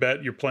hedging your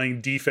bet, you're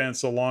playing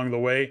defense along the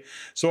way.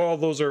 So all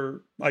those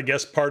are, I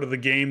guess, part of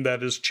the game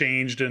that has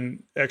changed,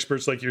 and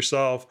experts like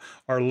yourself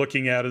are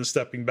looking at and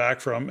stepping back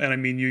from. And I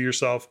mean, you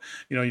yourself,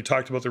 you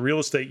talked about the real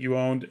estate you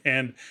owned,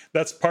 and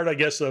that's part, I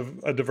guess, of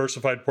a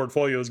diversified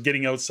portfolio, is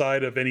getting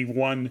outside of any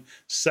one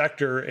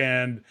sector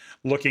and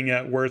looking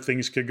at where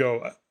things could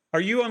go.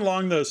 Are you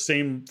along the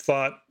same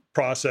thought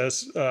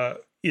process?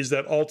 Is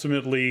that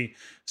ultimately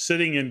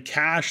sitting in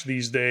cash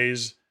these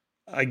days?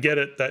 I get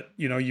it that,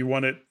 you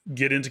want to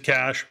get into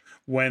cash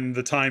when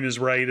the time is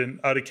right, and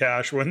out of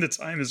cash when the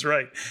time is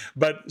right.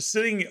 But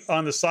sitting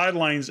on the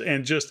sidelines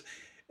and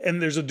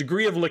there's a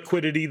degree of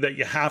liquidity that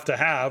you have to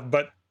have.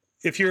 But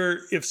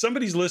if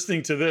somebody's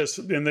listening to this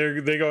and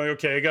they're going,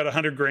 okay, I got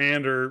 100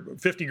 grand or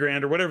 50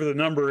 grand or whatever the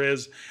number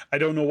is, I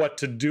don't know what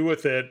to do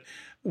with it.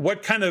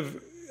 What kind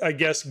of, I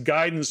guess,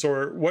 guidance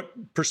or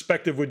what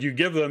perspective would you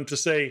give them to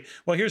say,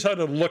 well, here's how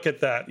to look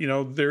at that.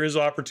 There is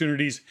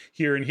opportunities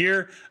here and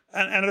here.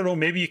 And I don't know,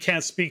 maybe you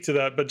can't speak to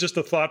that, but just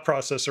a thought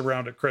process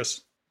around it,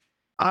 Chris.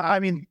 I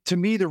mean, to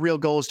me, the real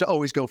goal is to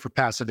always go for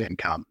passive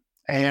income.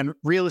 And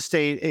real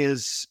estate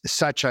is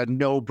such a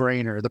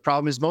no-brainer. The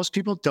problem is most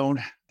people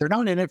they're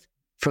not in it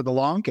for the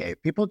long game.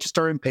 People just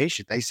are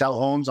impatient. They sell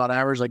homes on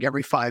average like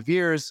every 5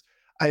 years.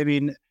 I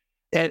mean,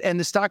 and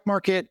the stock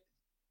market,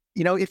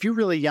 if you're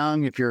really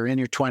young, if you're in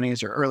your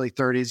 20s or early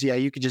 30s, yeah,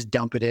 you could just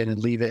dump it in and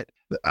leave it.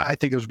 I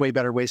think there's way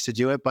better ways to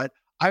do it. But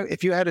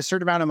if you had a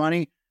certain amount of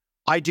money,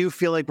 I do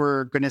feel like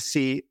we're going to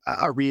see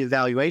a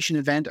reevaluation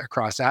event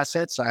across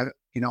assets.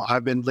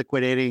 I've been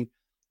liquidating,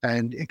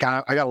 and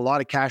I got a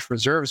lot of cash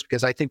reserves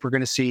because I think we're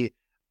going to see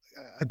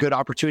a good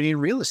opportunity in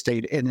real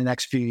estate in the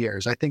next few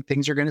years. I think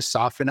things are going to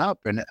soften up,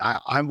 and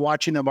I'm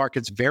watching the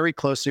markets very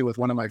closely with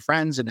one of my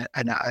friends and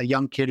a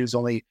young kid who's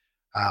only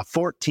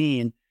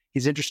 14.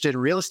 He's interested in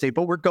real estate,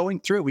 but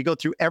we go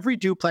through every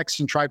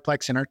duplex and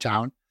triplex in our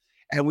town,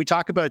 and we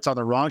talk about it's on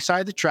the wrong side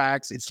of the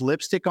tracks. It's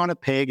lipstick on a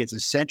pig. It's a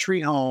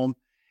century home.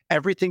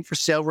 everything for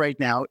sale right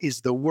now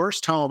is the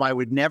worst home. I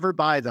would never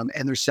buy them.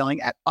 And they're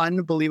selling at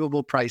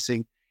unbelievable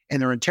pricing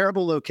and they're in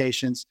terrible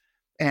locations.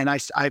 And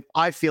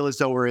I feel as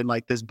though we're in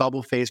like this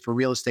bubble phase for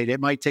real estate. It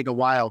might take a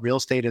while. Real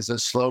estate is a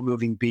slow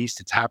moving beast.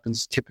 It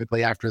happens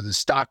typically after the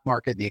stock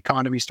market, the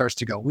economy starts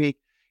to go weak.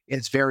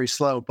 It's very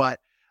slow, but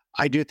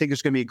I do think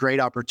there's going to be a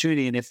great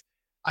opportunity. And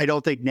I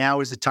don't think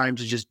now is the time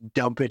to just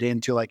dump it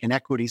into like an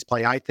equities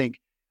play. I think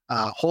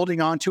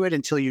holding on to it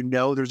until you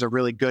know there's a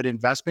really good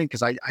investment,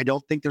 because I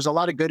don't think there's a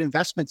lot of good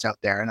investments out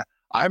there. And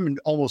I'm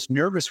almost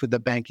nervous with the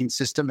banking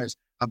system, as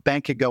a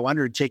bank could go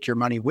under and take your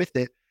money with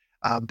it.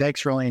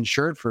 Banks are only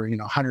insured for,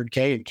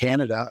 $100K in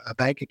Canada, a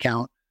bank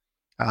account.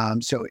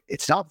 So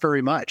it's not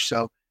very much.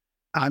 So,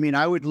 I mean,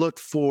 I would look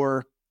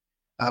for,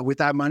 with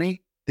that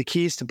money, the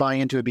key is to buy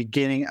into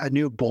a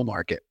new bull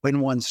market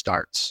when one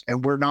starts.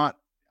 And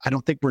I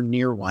don't think we're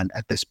near one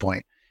at this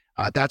point.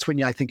 That's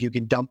when I think you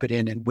can dump it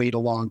in and wait a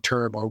long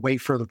term, or wait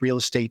for the real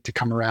estate to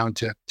come around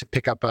to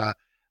pick up a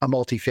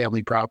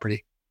multifamily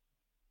property.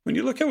 When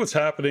you look at what's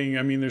happening,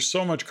 I mean, there's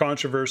so much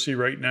controversy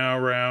right now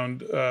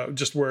around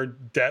just where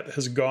debt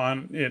has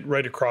gone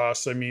right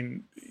across. I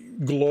mean,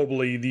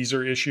 globally, these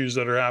are issues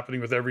that are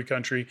happening with every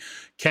country.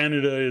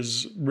 Canada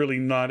is really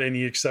not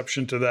any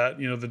exception to that.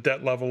 The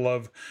debt level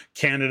of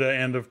Canada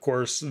and, of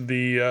course,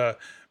 the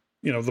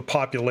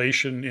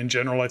population in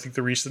general. I think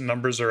the recent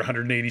numbers are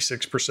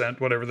 186%,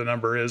 whatever the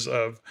number is,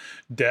 of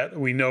debt.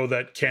 We know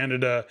that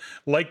Canada,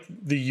 like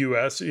the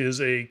US, is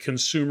a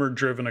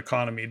consumer-driven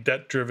economy.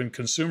 Debt-driven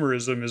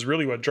consumerism is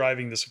really what's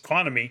driving this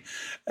economy.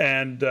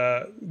 And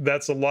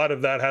that's a lot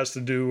of that has to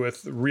do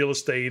with real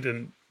estate,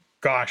 and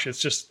gosh, it's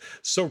just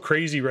so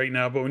crazy right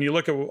now. But when you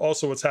look at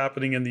also what's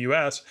happening in the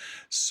US,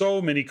 so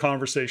many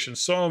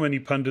conversations, so many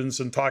pundits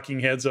and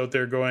talking heads out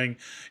there going,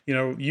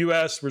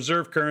 US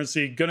reserve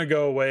currency going to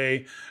go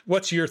away.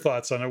 What's your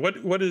thoughts on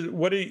it?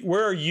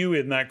 Where are you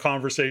in that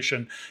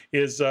conversation?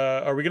 Is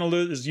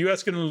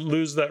US going to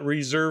lose that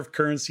reserve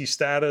currency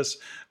status?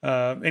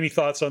 Any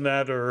thoughts on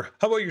that? Or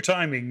how about your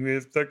timing?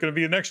 Is that going to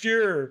be next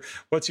year? Or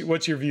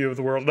what's your view of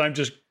the world? And I'm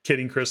just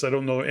kidding, Chris. I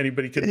don't know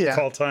anybody can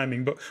call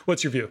timing, but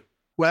what's your view?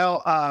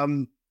 Well,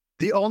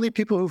 the only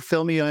people who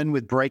fill me in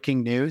with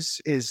breaking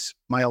news is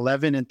my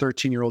 11 and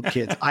 13-year-old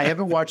kids. I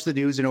haven't watched the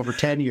news in over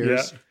 10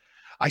 years. Yeah.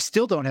 I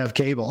still don't have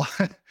cable.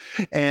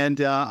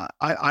 And I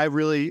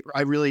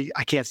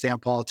can't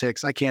stand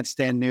politics. I can't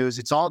stand news.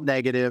 It's all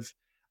negative.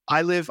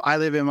 I live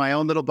in my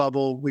own little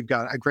bubble. We've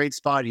got a great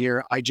spot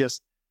here. I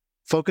just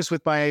focus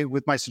with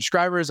my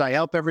subscribers. I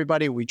help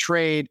everybody. We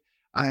trade.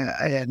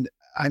 I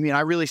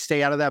really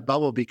stay out of that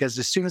bubble, because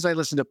as soon as I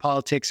listen to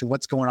politics and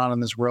what's going on in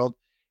this world,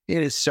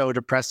 it is so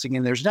depressing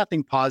and there's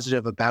nothing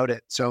positive about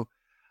it. So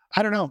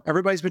I don't know.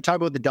 Everybody's been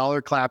talking about the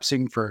dollar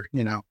collapsing for,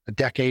 a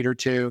decade or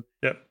two.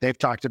 Yep. They've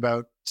talked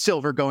about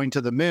silver going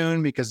to the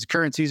moon because the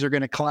currencies are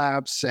going to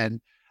collapse and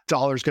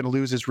dollar's going to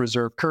lose its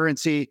reserve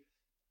currency.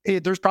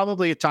 There's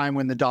probably a time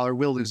when the dollar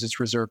will lose its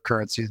reserve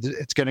currency.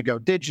 It's going to go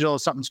digital.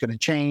 Something's going to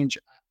change.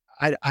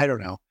 I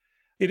don't know.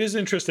 It is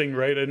interesting,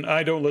 right? And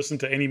I don't listen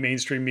to any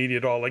mainstream media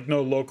at all, like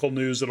no local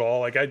news at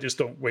all. Like I just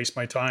don't waste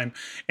my time.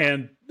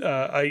 And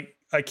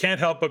I can't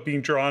help but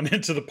being drawn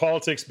into the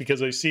politics,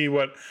 because I see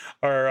what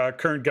our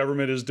current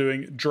government is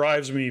doing.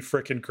 Drives me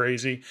freaking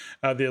crazy.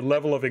 The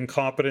level of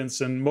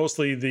incompetence, and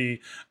mostly the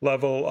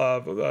level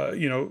of,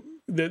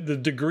 the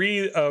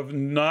degree of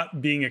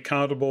not being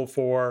accountable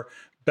for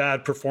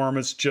bad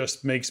performance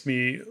just makes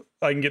me,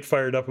 I can get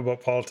fired up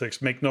about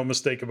politics. Make no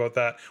mistake about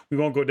that. We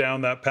won't go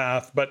down that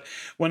path. But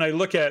when I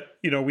look at,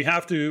 we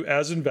have to,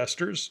 as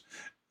investors,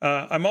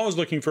 I'm always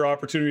looking for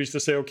opportunities to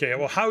say, okay,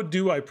 well, how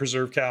do I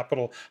preserve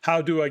capital? How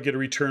do I get a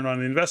return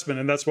on investment?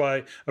 And that's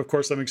why, of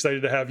course, I'm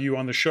excited to have you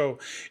on the show.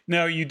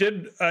 Now, you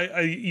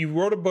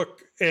wrote a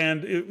book,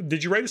 and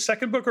did you write a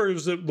second book, or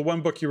was it the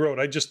one book you wrote?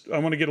 I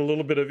want to get a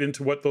little bit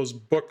into what those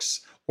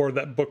books or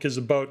that book is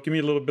about. Give me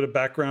a little bit of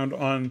background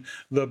on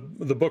the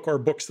book or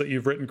books that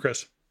you've written,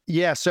 Chris.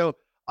 Yeah, so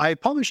I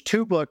published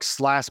 2 books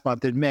last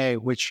month in May,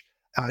 which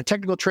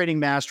Technical Trading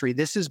Mastery.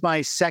 This is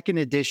my second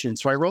edition.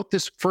 So I wrote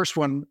this first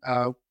one,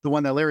 the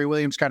one that Larry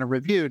Williams kind of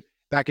reviewed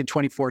back in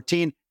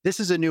 2014. This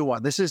is a new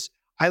one.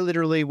 I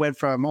literally went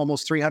from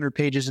almost 300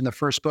 pages in the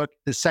first book.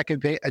 The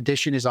second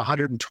edition is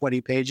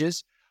 120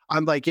 pages.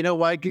 I'm like, you know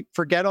what?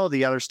 Forget all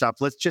the other stuff.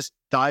 Let's just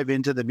dive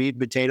into the meat and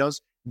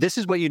potatoes. This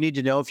is what you need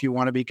to know if you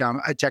want to become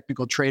a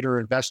technical trader or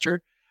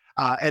investor.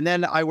 And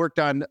then I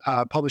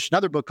published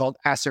another book called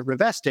Asset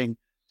Revesting,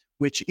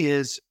 which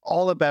is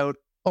all about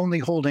only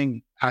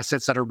holding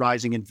assets that are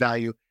rising in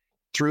value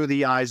through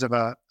the eyes of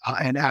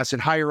an asset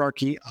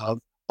hierarchy of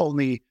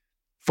only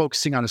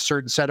focusing on a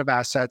certain set of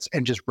assets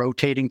and just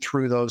rotating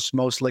through those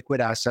most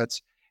liquid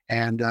assets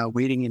and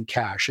waiting in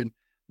cash. And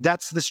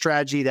that's the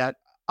strategy that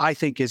I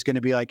think is going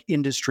to be like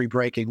industry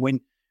breaking.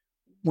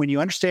 When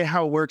you understand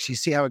how it works, you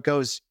see how it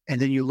goes,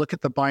 and then you look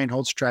at the buy and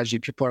hold strategy,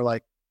 people are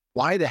like,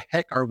 why the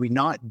heck are we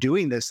not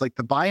doing this? Like,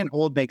 the buy and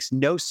hold makes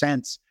no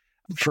sense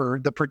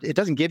it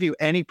doesn't give you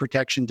any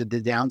protection to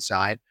the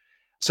downside.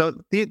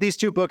 So these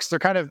 2 books, they're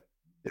kind of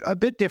a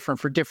bit different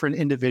for different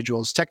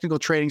individuals. Technical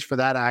trading's for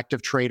that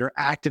active trader,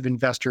 active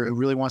investor who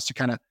really wants to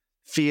kind of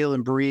feel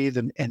and breathe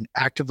and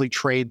actively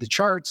trade the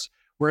charts.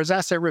 Whereas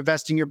asset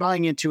investing, you're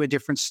buying into a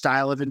different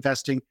style of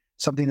investing,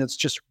 something that's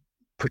just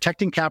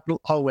protecting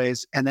capital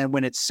always. And then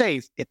when it's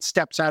safe, it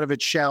steps out of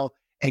its shell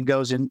and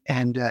goes in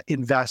and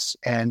invests.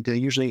 And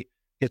usually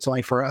it's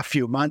only for a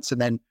few months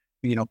and then,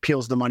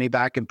 peels the money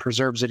back and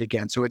preserves it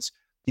again. So it's,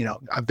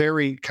 a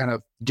very kind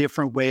of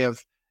different way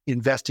of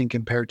investing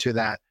compared to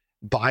that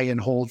buy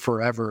and hold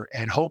forever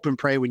and hope and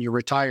pray when you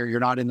retire, you're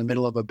not in the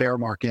middle of a bear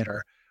market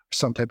or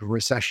some type of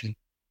recession.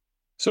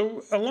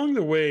 So along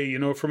the way,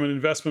 from an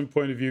investment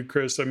point of view,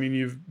 Chris, I mean,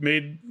 you've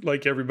made,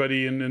 like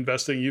everybody in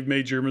investing, you've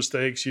made your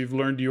mistakes, you've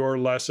learned your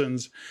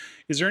lessons.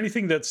 Is there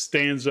anything that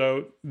stands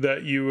out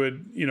that you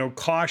would,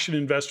 caution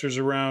investors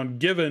around,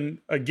 given,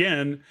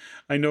 again,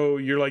 I know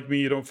you're like me,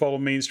 you don't follow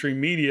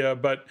mainstream media,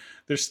 but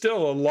there's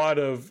still a lot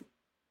of,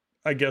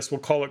 I guess we'll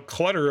call it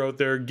clutter out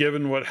there,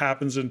 given what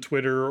happens in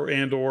Twitter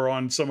or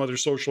on some other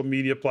social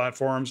media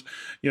platforms.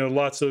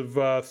 Lots of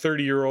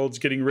 30-year-olds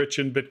getting rich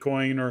in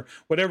Bitcoin or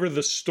whatever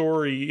the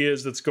story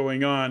is that's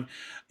going on.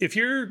 If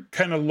you're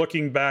kind of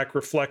looking back,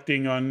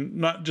 reflecting on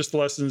not just the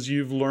lessons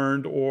you've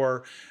learned,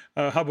 or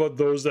how about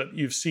those that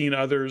you've seen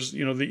others,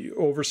 the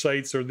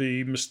oversights or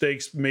the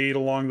mistakes made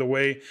along the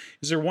way,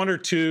 is there one or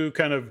two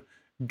kind of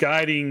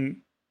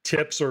guiding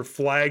tips or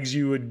flags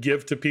you would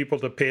give to people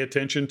to pay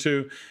attention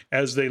to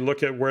as they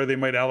look at where they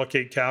might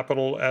allocate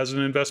capital as an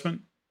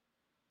investment?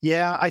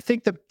 Yeah, I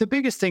think the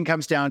biggest thing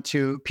comes down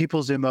to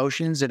people's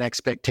emotions and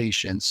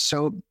expectations.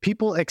 So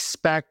people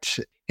expect,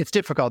 it's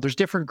difficult. There's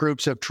different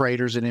groups of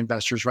traders and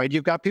investors, right?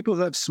 You've got people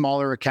who have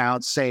smaller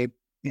accounts, say,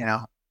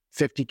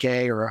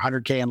 50K or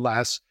 100K and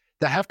less,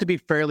 that have to be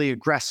fairly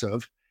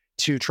aggressive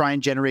to try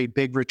and generate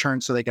big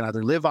returns so they can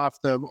either live off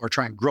them or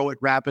try and grow it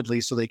rapidly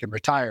so they can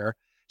retire.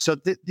 So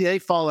they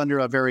fall under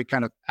a very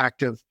kind of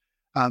active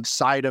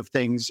side of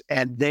things,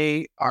 and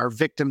they are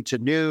victim to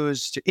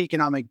news, to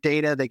economic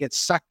data. They get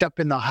sucked up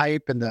in the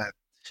hype, and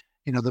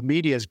the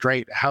media is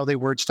great. How they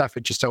word stuff,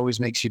 it just always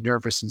makes you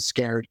nervous and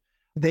scared.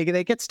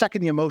 They get stuck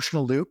in the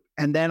emotional loop,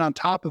 and then on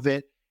top of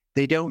it,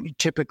 they don't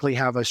typically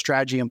have a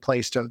strategy in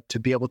place to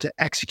be able to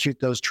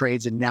execute those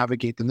trades and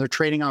navigate them. They're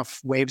trading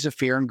off waves of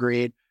fear and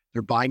greed.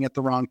 They're buying at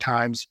the wrong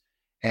times,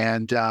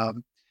 and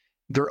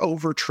they're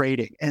over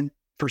trading. And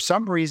for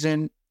some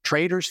reason,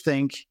 traders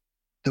think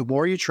the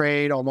more you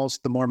trade,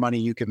 almost the more money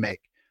you can make.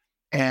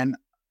 And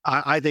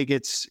I think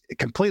it's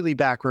completely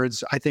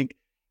backwards. I think,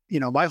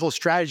 my whole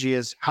strategy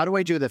is, how do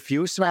I do the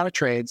fewest amount of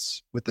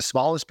trades with the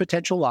smallest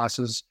potential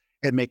losses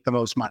and make the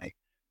most money?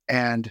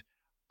 And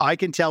I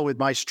can tell with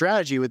my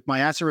strategy, with my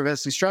asset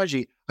investing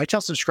strategy, I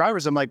tell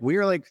subscribers, I'm like, we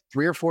are like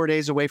 3 or 4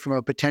 days away from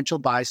a potential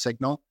buy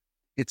signal.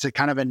 It's a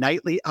kind of a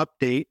nightly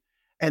update.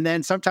 And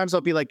then sometimes I'll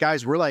be like,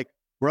 guys, we're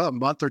a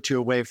month or two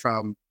away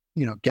from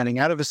getting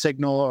out of a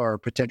signal or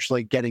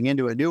potentially getting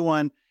into a new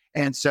one.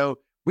 And so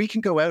we can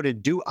go out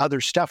and do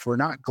other stuff. We're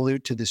not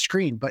glued to the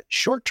screen, but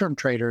short-term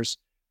traders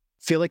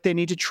feel like they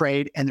need to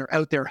trade, and they're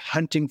out there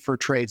hunting for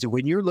trades. And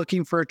when you're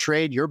looking for a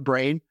trade, your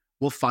brain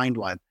will find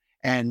one.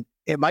 And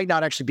it might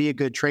not actually be a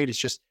good trade. It's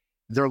just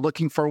they're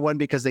looking for one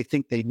because they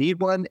think they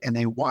need one and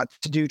they want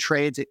to do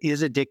trades. It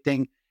is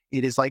addicting.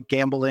 It is like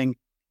gambling.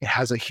 It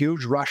has a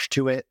huge rush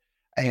to it.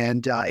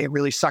 And it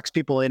really sucks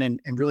people in and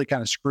really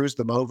kind of screws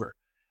them over.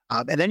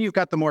 And then you've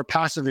got the more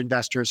passive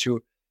investors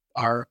who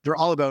they're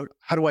all about,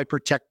 how do I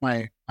protect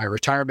my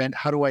retirement?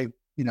 How do I,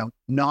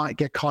 not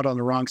get caught on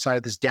the wrong side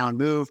of this down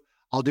move?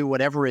 I'll do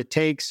whatever it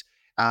takes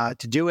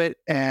to do it.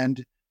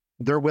 And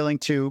they're willing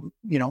to,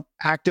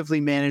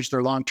 actively manage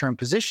their long-term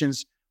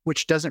positions,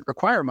 which doesn't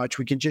require much.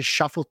 We can just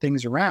shuffle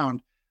things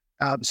around.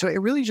 So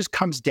it really just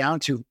comes down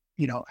to,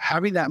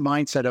 having that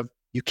mindset of,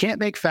 you can't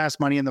make fast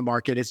money in the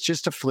market. It's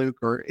just a fluke,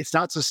 or it's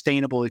not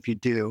sustainable if you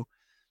do.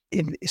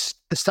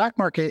 The stock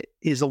market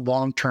is a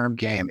long-term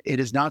game.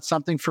 It is not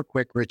something for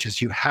quick riches.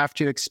 You have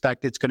to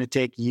expect it's going to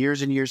take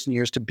years and years and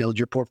years to build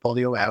your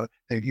portfolio out,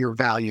 your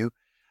value.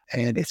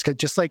 And it's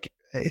just like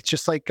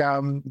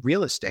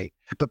real estate.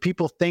 But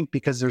people think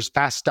because there's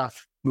fast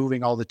stuff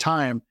moving all the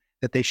time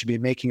that they should be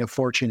making a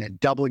fortune and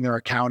doubling their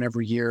account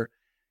every year.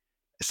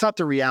 It's not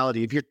the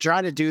reality. If you're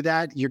trying to do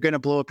that, you're going to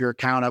blow up your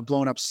account. I've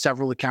blown up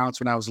several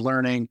accounts when I was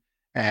learning,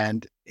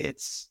 and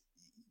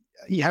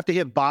you have to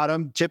hit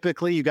bottom.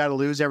 Typically, you got to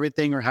lose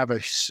everything or have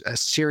a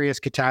serious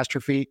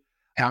catastrophe.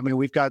 I mean,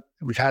 we've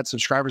had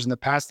subscribers in the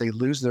past, they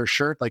lose their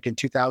shirt, like in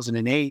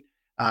 2008,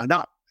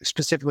 not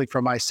specifically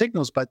from my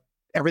signals, but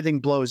everything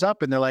blows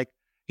up and they're like,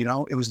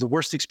 it was the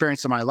worst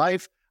experience of my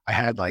life. I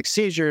had like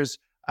seizures,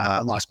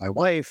 lost my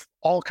wife,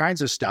 all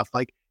kinds of stuff.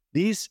 Like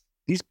these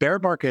bear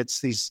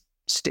markets, these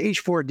stage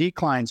 4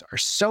 declines are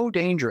so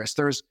dangerous.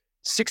 There's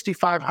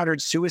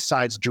 6,500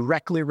 suicides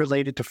directly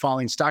related to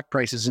falling stock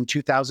prices in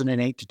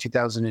 2008 to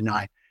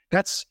 2009.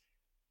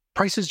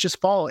 Prices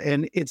just fall,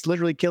 and it's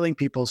literally killing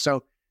people.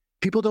 So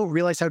people don't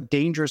realize how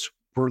dangerous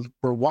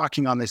we're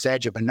walking on this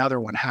edge of another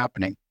one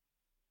happening.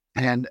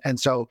 And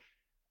so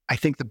I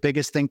think the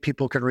biggest thing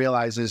people can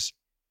realize is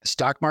The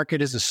stock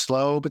market is a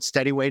slow but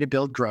steady way to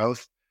build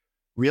growth.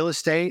 Real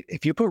estate,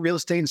 if you put real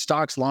estate and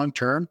stocks long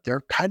term,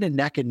 they're kind of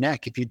neck and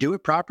neck. If you do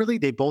it properly,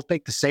 they both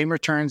make the same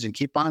returns and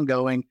keep on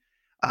going.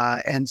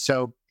 And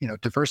so,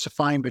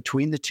 diversifying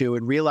between the two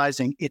and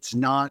realizing it's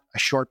not a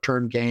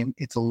short-term game,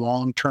 it's a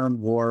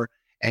long-term war.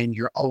 And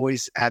you're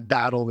always at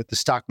battle with the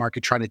stock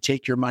market trying to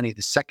take your money.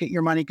 The second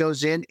your money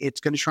goes in, it's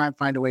going to try and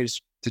find a way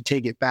to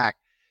take it back.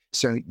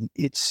 So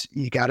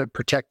you got to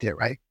protect it,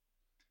 right?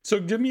 So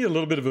give me a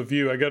little bit of a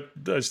view.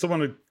 I still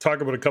want to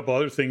talk about a couple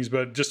other things,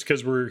 but just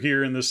because we're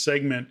here in this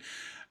segment,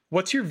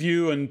 what's your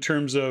view in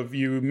terms of,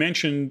 you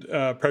mentioned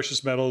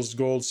precious metals,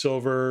 gold,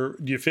 silver.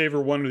 Do you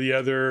favor one or the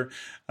other?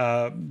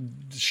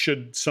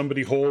 Should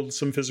somebody hold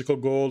some physical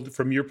gold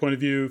from your point of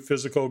view,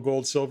 physical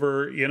gold,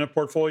 silver in a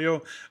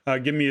portfolio?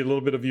 Give me a little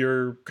bit of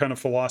your kind of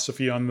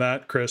philosophy on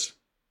that, Chris.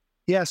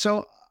 Yeah,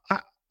 so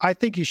I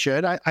think you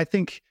should. I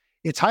think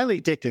it's highly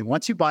addictive.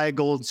 Once you buy a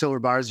gold and silver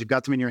bars, you've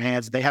got them in your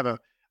hands. I have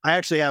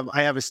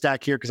a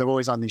stack here because I'm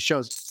always on these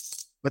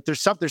shows, but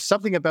there's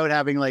something about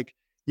having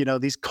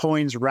these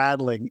coins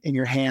rattling in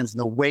your hands and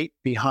the weight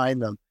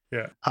behind them.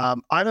 Yeah.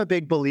 I'm a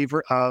big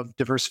believer of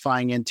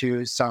diversifying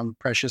into some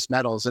precious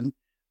metals, and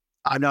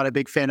I'm not a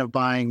big fan of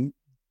buying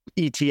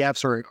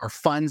ETFs or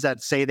funds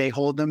that say they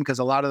hold them, because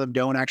a lot of them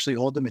don't actually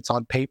hold them. It's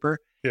on paper.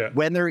 Yeah.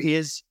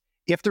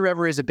 If there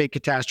ever is a big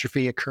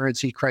catastrophe, a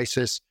currency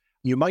crisis,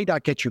 you might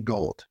not get your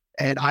gold.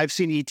 And I've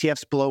seen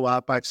ETFs blow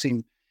up. I've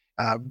seen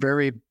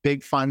very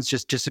big funds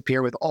just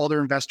disappear with all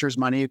their investors'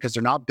 money because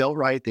they're not built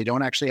right. They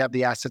don't actually have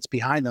the assets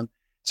behind them.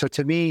 So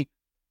to me,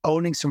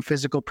 owning some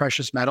physical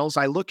precious metals,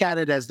 I look at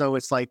it as though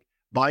it's like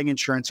buying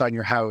insurance on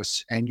your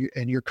house and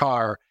your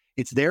car.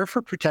 It's there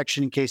for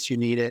protection in case you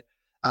need it.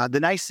 The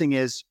nice thing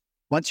is,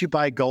 once you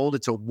buy gold,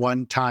 it's a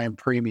one-time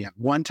premium,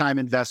 one-time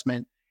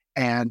investment,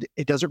 and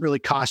it doesn't really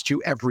cost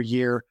you every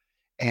year.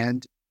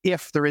 And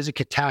if there is a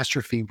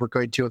catastrophe, we're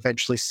going to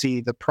eventually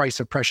see the price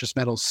of precious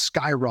metals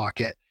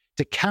skyrocket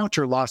to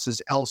counter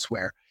losses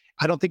elsewhere.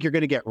 I don't think you're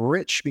going to get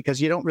rich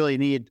because you don't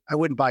really I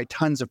wouldn't buy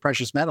tons of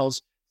precious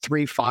metals.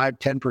 3, 5,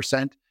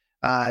 10%,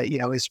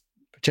 is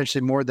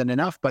potentially more than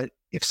enough. But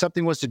if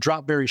something was to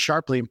drop very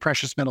sharply and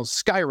precious metals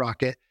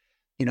skyrocket,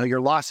 your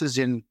losses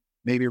in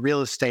maybe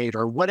real estate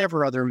or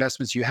whatever other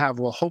investments you have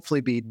will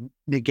hopefully be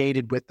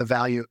negated with the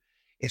value.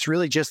 It's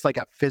really just like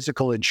a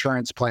physical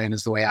insurance plan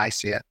is the way I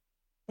see it.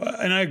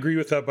 And I agree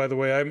with that, by the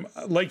way. I'm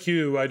like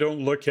you, I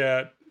don't look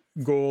at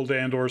gold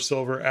and or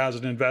silver as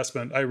an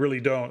investment. I really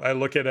don't. I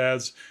look at it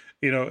as,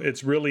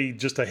 it's really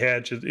just a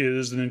hedge. It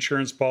is an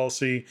insurance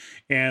policy.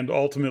 And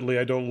ultimately,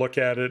 I don't look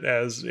at it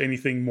as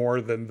anything more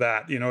than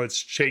that.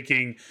 It's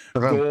taking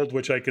gold,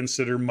 which I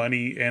consider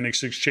money, and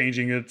it's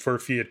exchanging it for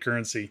fiat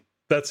currency.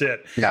 That's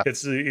it. Yeah.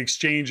 It's the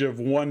exchange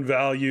of one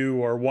value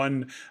or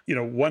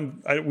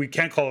we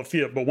can't call it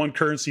fiat, but one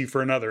currency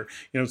for another.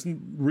 It's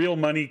real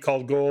money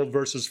called gold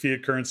versus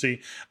fiat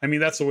currency. I mean,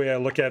 that's the way I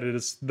look at it.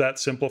 It's that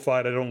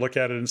simplified. I don't look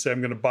at it and say,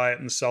 I'm going to buy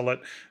it and sell it.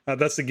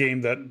 That's the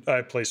game that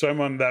I play. So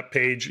I'm on that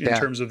page in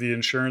terms of the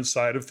insurance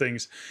side of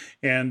things.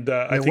 And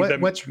I think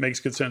that makes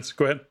good sense.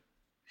 Go ahead.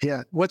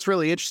 Yeah. What's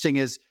really interesting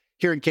is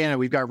here in Canada,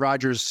 we've got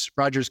Rogers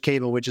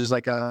Cable, which is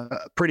like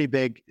a pretty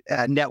big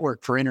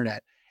network for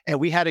internet. And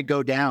we had to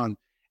go down.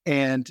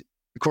 And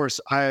of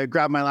course, I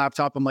grabbed my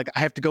laptop. I'm like, I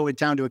have to go in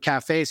town to a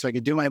cafe so I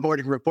can do my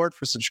morning report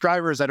for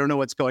subscribers. I don't know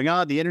what's going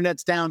on. The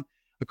internet's down.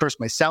 Of course,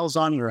 my cell's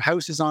on it, or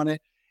house is on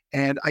it.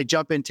 And I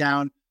jump in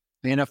town.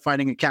 I end up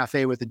finding a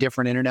cafe with a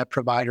different internet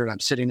provider. And I'm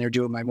sitting there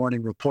doing my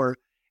morning report.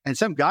 And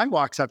some guy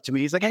walks up to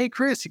me. He's like, hey,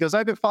 Chris. He goes,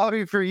 I've been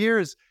following you for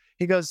years.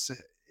 He goes,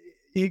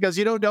 you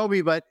don't know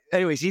me. But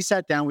anyways, he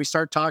sat down. We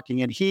started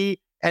talking. And he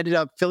ended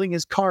up filling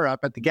his car up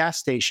at the gas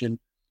station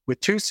with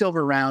 2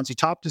 silver rounds. He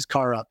topped his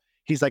car up.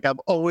 He's like, I've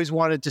always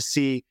wanted to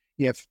see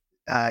if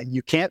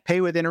you can't pay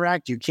with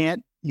Interact, you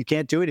can't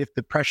do it if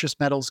the precious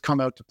metals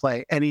come out to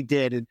play. And he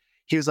did. And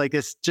he was like,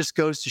 this just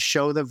goes to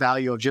show the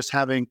value of just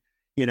having,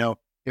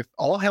 if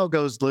all hell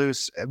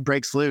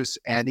breaks loose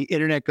and the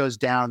internet goes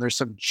down, there's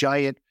some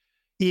giant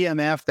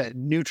EMF that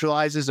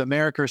neutralizes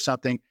America or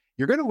something,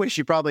 you're going to wish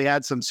you probably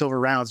had some silver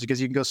rounds, because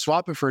you can go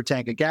swap it for a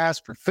tank of gas,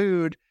 for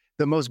food.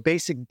 The most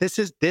basic, this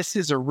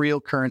is a real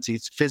currency.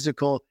 It's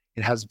physical.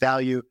 It has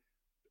value.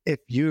 If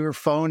your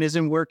phone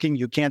isn't working,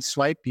 you can't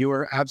swipe, you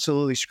are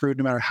absolutely screwed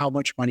no matter how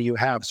much money you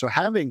have. So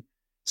having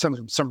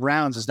some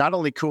rounds is not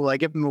only cool. I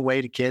give them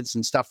away to kids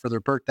and stuff for their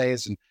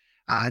birthdays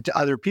and to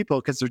other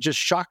people because they're just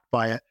shocked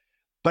by it.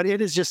 But it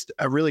is just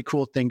a really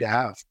cool thing to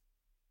have.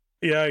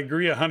 Yeah, I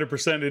agree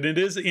 100%. And it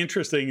is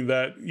interesting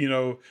that,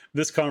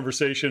 this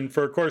conversation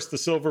for, of course, the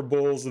silver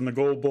bulls and the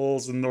gold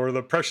bulls or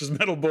the precious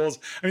metal bulls.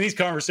 I mean, these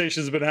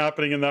conversations have been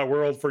happening in that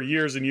world for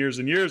years and years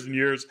and years and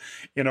years.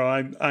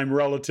 I'm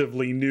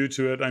relatively new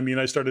to it. I mean,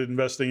 I started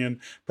investing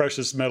in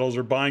precious metals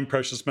or buying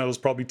precious metals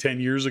probably 10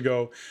 years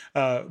ago.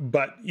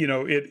 But,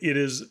 it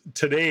is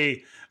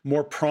today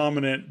more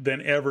prominent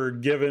than ever,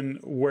 given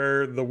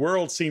where the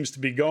world seems to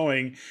be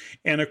going.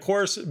 And of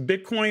course,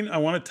 Bitcoin, I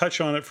want to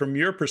touch on it from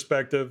your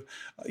perspective.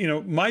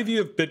 My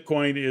view of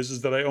Bitcoin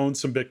is that I own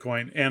some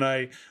Bitcoin, and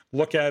I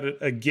look at it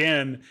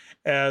again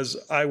as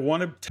I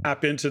want to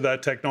tap into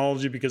that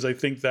technology because I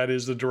think that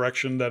is the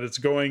direction that it's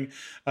going.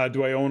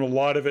 Do I own a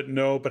lot of it?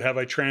 No. But have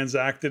I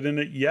transacted in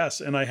it?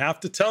 Yes. And I have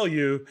to tell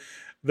you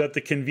that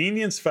the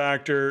convenience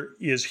factor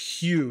is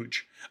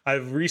huge.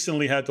 I've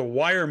recently had to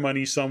wire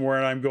money somewhere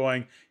and I'm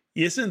going,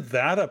 isn't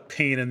that a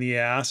pain in the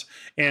ass?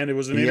 And it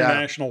was an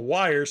international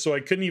wire, so I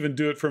couldn't even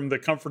do it from the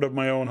comfort of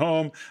my own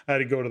home. I had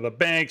to go to the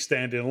bank,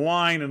 stand in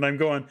line, and I'm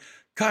going,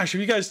 gosh,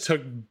 if you guys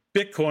took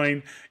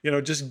Bitcoin,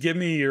 just give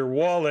me your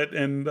wallet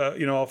and,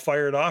 I'll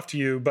fire it off to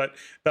you. But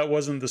that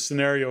wasn't the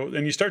scenario.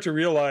 And you start to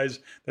realize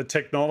that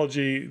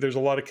technology, there's a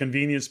lot of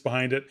convenience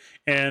behind it.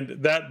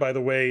 And that, by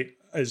the way,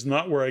 is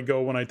not where I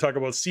go when I talk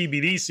about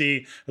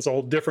CBDC. That's a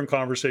whole different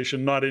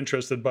conversation. Not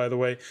interested, by the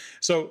way.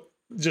 So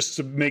just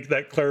to make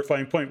that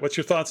clarifying point, what's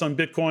your thoughts on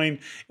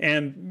Bitcoin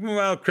and,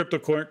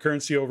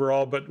 cryptocurrency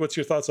overall? But what's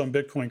your thoughts on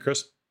Bitcoin,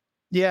 Chris?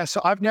 Yeah,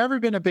 so I've never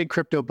been a big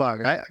crypto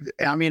bug.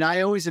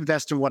 I always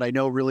invest in what I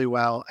know really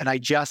well, and I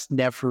just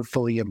never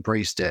fully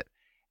embraced it.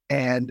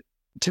 And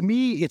to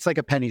me, it's like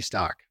a penny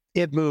stock.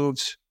 It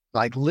moves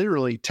like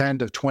literally 10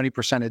 to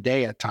 20% a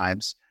day at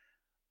times.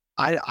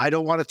 I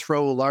don't want to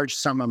throw a large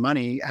sum of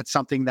money at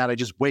something that I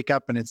just wake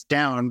up and it's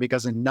down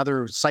because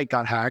another site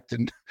got hacked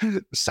and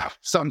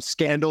some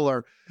scandal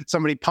or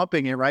somebody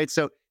pumping it, right?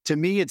 So to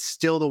me, it's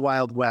still the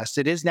Wild West.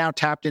 It is now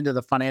tapped into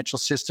the financial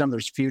system.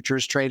 There's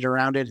futures traded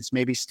around it. It's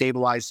maybe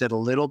stabilized it a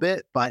little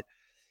bit, but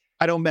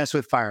I don't mess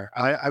with fire.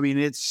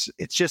 It's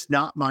just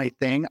not my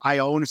thing. I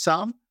own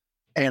some,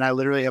 and I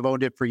literally have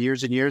owned it for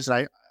years and years.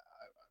 And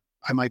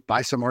I might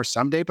buy some more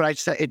someday,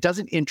 but it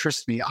doesn't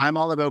interest me. I'm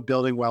all about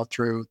building wealth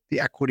through the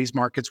equities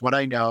markets, what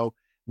I know,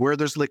 where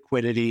there's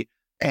liquidity,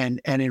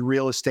 and in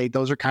real estate.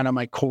 Those are kind of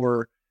my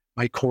core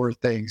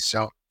things.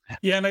 So.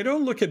 Yeah, and I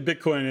don't look at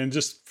Bitcoin, and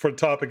just for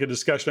topic of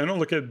discussion, I don't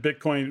look at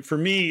Bitcoin. For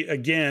me,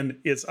 again,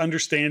 it's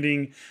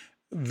understanding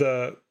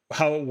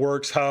how it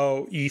works,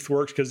 how ETH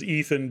works, because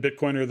ETH and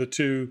Bitcoin are the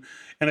two.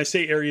 And I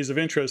say areas of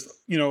interest.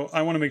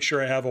 I want to make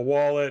sure I have a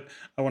wallet.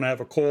 I want to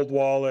have a cold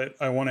wallet.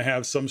 I want to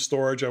have some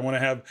storage. I want to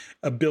have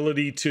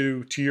ability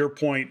to your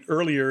point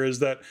earlier, is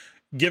that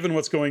given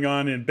what's going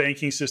on in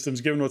banking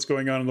systems, given what's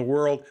going on in the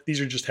world, these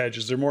are just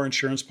hedges. They're more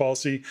insurance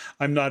policy.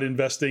 I'm not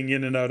investing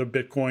in and out of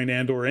Bitcoin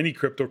and or any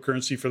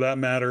cryptocurrency for that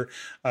matter.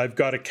 I've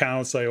got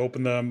accounts, I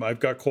open them. I've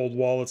got cold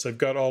wallets. I've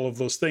got all of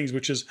those things,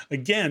 which is,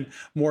 again,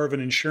 more of an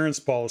insurance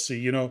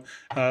policy.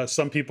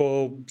 Some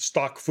people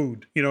stock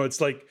food. It's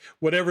like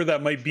whatever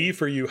that might be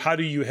for you, how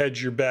do you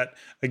hedge your bet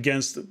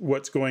against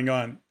what's going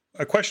on?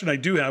 A question I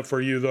do have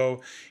for you,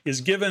 though, is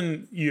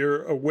given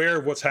you're aware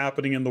of what's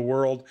happening in the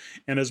world,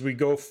 and as we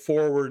go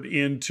forward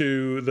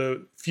into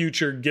the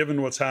future,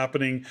 given what's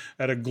happening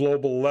at a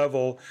global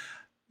level,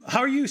 how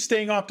are you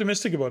staying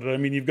optimistic about it? I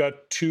mean, you've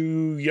got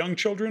 2 young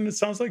children, it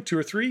sounds like 2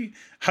 or 3.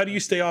 How do you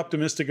stay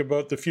optimistic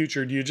about the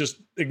future? Do you just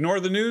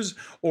ignore the news,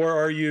 or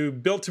are you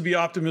built to be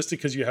optimistic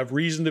because you have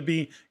reason to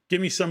be?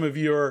 Give me some of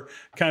your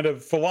kind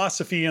of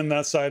philosophy on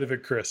that side of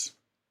it, Chris.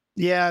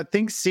 Yeah,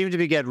 things seem to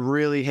be getting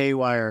really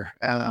haywire.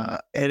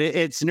 And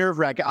it's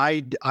nerve-wracking.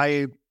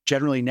 I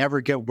generally never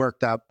get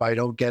worked up. I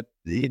don't get,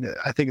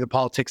 I think the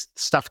politics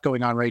stuff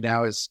going on right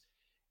now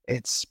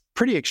it's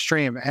pretty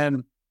extreme.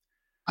 And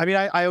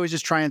I always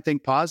just try and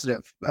think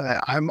positive.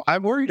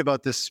 I'm worried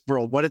about this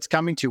world, what it's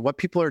coming to, what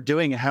people are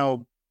doing, and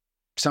how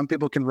some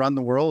people can run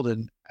the world.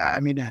 And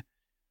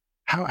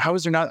how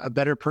is there not a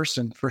better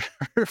person for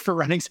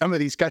running some of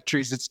these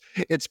countries?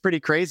 It's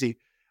pretty crazy.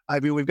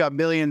 We've got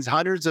millions,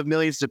 hundreds of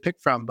millions to pick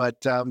from,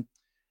 but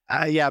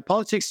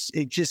politics,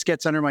 it just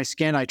gets under my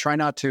skin. I try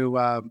not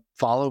to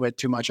follow it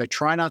too much. I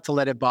try not to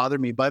let it bother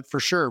me, but for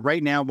sure,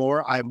 right now,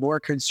 I'm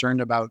more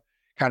concerned about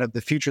kind of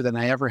the future than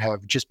I ever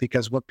have, just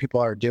because what people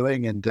are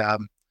doing. And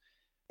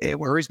it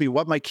worries me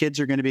what my kids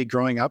are going to be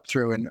growing up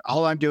through. And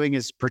all I'm doing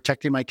is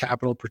protecting my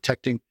capital,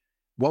 protecting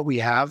what we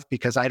have,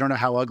 because I don't know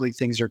how ugly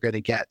things are going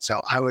to get.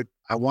 So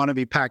I want to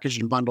be packaged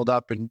and bundled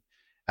up and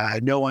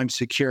know I'm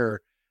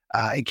secure.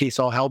 In case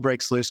all hell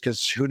breaks loose,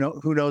 because who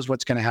knows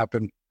what's going to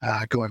happen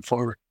going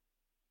forward.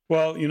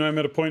 Well, I'm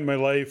at a point in my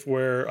life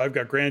where I've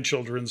got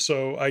grandchildren,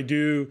 so I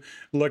do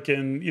look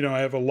in, I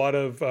have a lot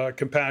of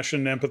compassion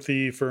and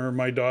empathy for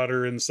my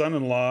daughter and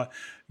son-in-law,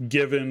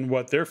 given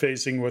what they're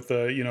facing with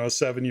a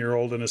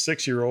 7-year-old and a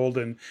 6-year-old.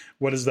 And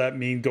what does that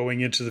mean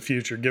going into the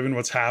future, given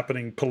what's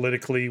happening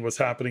politically, what's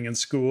happening in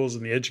schools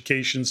and the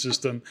education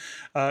system?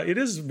 It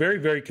is very,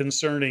 very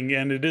concerning,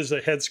 and it is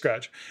a head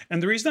scratch.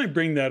 And the reason I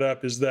bring that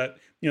up is that,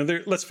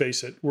 let's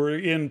face it, we're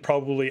in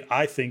probably,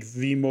 I think,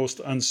 the most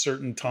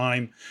uncertain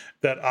time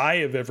that I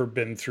have ever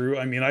been through.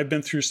 I mean, I've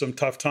been through some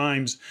tough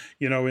times,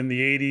 in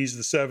the 80s,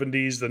 the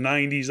 70s, the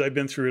 90s. I've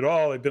been through it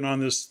all. I've been on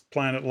this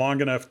planet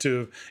long enough to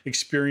have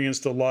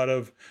experienced a lot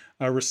of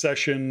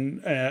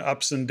recession,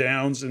 ups and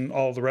downs, and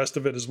all the rest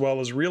of it, as well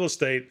as real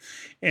estate.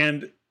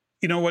 And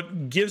you know,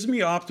 what gives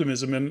me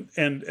optimism,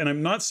 and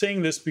I'm not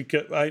saying this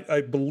because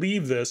I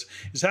believe this,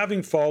 is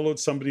having followed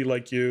somebody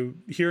like you,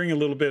 hearing a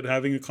little bit,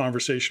 having a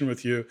conversation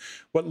with you.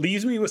 What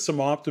leaves me with some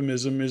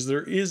optimism is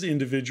there is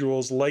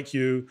individuals like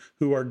you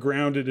who are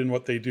grounded in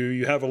what they do.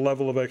 You have a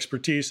level of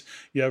expertise.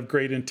 You have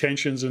great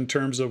intentions in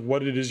terms of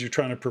what it is you're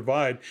trying to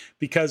provide,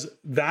 because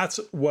that's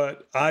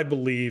what I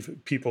believe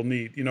people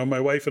need. You know,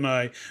 my wife and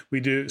I,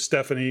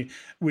 Stephanie,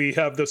 we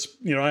have this,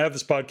 you know, I have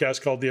this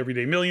podcast called The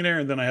Everyday Millionaire,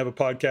 and then I have a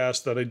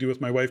podcast that I do with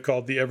my wife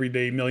called The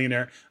Everyday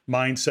Millionaire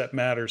Mindset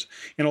Matters.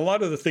 And a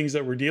lot of the things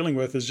that we're dealing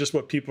with is just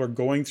what people are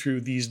going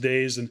through these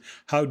days, and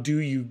how do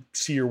you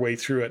see your way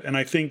through it. And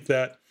I think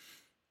that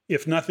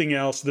if nothing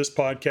else, this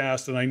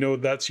podcast, and I know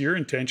that's your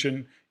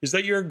intention, is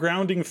that you're a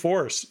grounding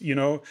force. You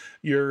know,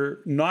 you're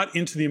not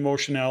into the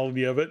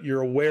emotionality of it.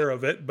 You're aware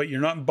of it, but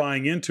you're not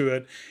buying into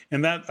it.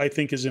 And that, I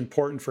think, is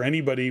important for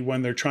anybody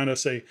when they're trying to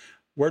say,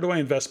 where do I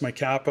invest my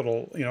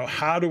capital? You know,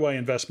 how do I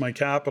invest my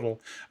capital?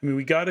 I mean,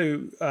 we got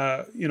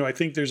to, you know, I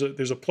think there's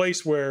a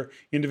place where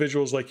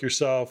individuals like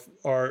yourself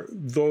are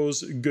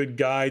those good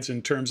guides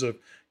in terms of,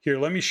 here,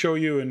 let me show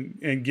you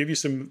and give you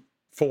some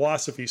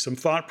philosophy, some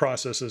thought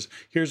processes.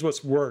 Here's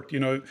what's worked, you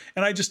know,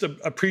 and I just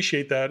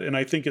appreciate that. And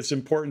I think it's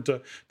important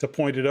to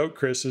point it out,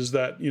 Chris, is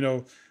that, you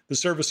know, the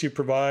service you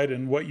provide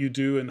and what you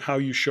do and how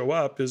you show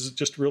up is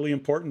just really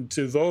important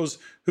to those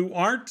who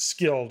aren't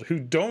skilled, who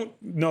don't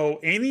know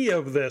any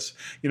of this.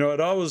 You know, it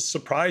always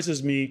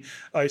surprises me.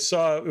 I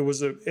saw it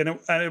was I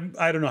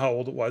don't know how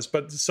old it was,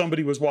 but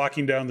somebody was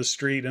walking down the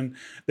street and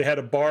they had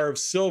a bar of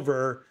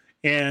silver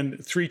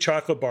and 3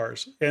 chocolate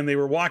bars. And they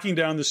were walking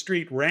down the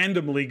street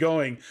randomly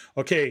going,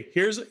 okay,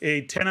 here's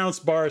a 10-ounce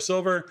bar of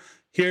silver.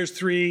 Here's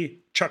 3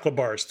 chocolate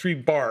bars, 3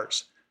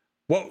 bars.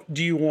 What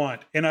do you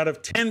want? And out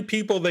of 10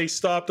 people they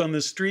stopped on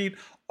the street,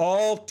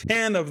 all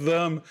 10 of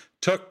them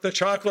took the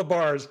chocolate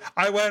bars.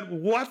 I went,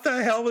 what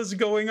the hell is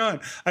going on?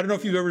 I don't know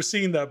if you've ever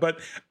seen that, but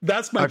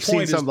that's my point. I've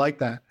seen something like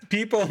that.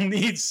 People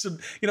need some,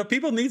 you know,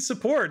 people need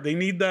support. They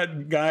need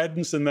that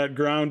guidance and that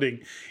grounding.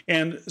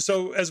 And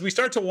so as we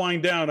start to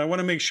wind down, I want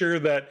to make sure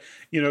that,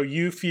 you know,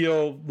 you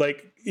feel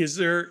like, is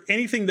there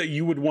anything that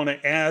you would want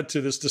to add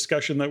to this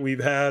discussion that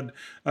we've had,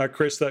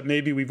 Chris, that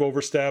maybe we've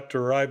overstepped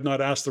or I've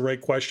not asked the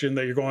right question,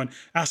 that you're going,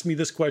 ask me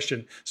this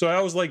question? So I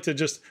always like to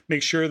just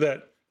make sure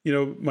that, you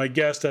know, my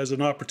guest has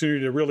an opportunity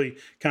to really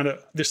kind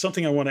of, there's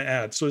something I want to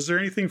add. So is there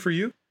anything for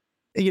you?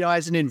 You know,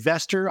 as an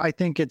investor, I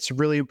think it's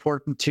really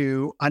important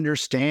to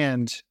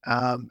understand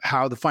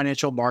how the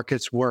financial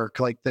markets work,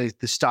 like the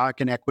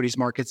stock and equities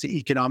markets, the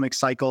economic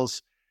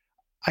cycles.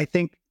 I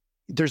think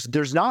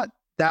there's not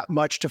that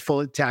much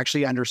to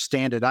actually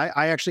understand it.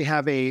 I actually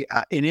have an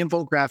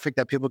infographic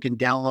that people can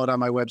download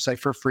on my website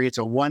for free. It's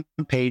a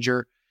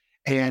 1-pager,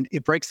 and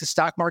it breaks the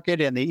stock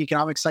market and the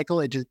economic cycle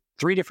into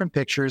 3 different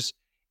pictures.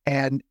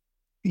 And,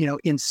 you know,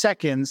 in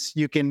seconds,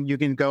 you can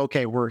go,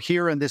 okay, we're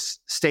here in this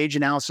stage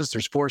analysis.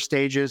 There's 4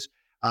 stages.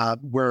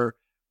 We're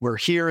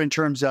here in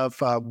terms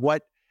of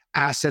what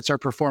assets are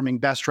performing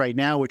best right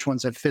now, which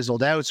ones have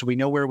fizzled out. So we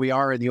know where we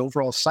are in the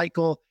overall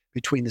cycle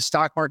between the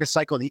stock market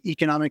cycle and the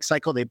economic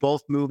cycle. They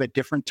both move at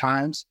different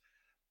times.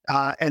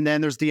 And then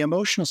there's the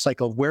emotional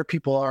cycle of where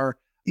people are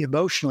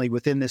emotionally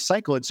within this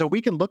cycle. And so we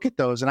can look at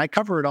those, and I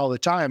cover it all the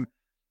time.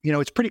 You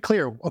know, it's pretty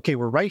clear. Okay,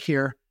 we're right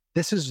here.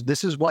 This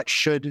is what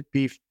should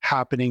be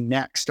happening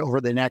next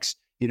over the next,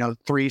 you know,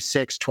 3,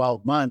 6,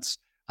 12 months,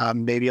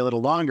 maybe a little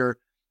longer,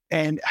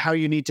 and how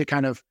you need to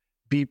kind of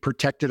be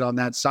protected on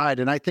that side.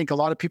 And I think a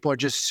lot of people are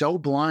just so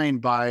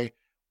blind by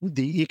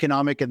the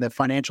economic and the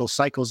financial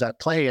cycles at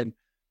play. And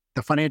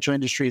the financial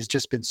industry has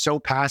just been so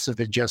passive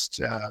and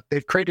just,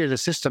 they've created a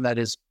system that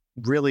is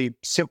really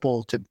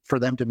simple for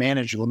them to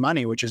manage the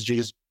money, which is you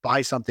just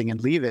buy something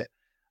and leave it.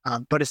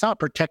 But it's not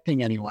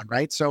protecting anyone,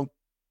 right? So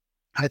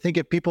I think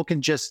if people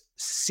can just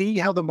see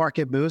how the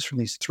market moves from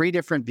these 3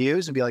 different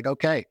views and be like,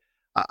 okay,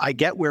 I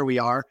get where we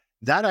are,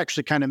 that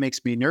actually kind of makes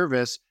me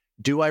nervous.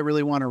 Do I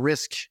really want to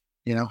risk,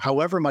 you know,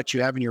 however much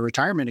you have in your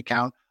retirement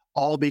account,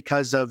 all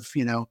because of,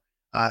 you know,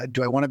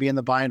 do I want to be in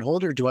the buy and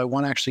hold, or do I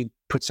want to actually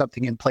put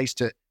something in place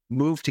to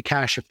move to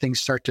cash if things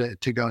start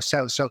to go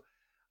south? So,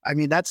 I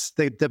mean, that's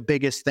the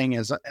biggest thing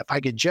is if I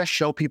could just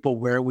show people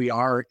where we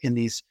are in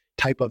these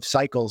type of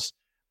cycles,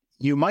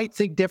 you might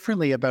think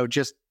differently about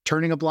just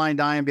turning a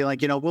blind eye and be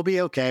like, you know, we'll be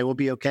okay.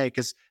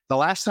 Because the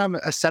last time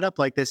a setup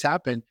like this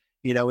happened,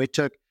 you know, it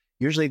took,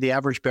 usually the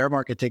average bear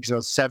market takes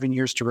about 7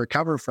 years to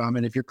recover from.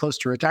 And if you're close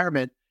to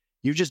retirement,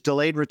 you just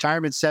delayed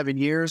retirement 7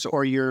 years,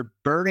 or you're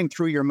burning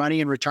through your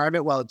money in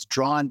retirement while it's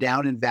drawn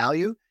down in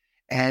value,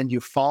 and you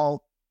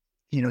fall,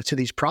 you know, to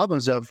these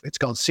problems of, it's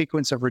called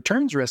sequence of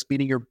returns risk,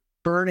 meaning you're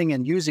burning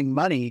and using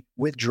money,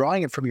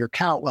 withdrawing it from your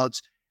account while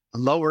it's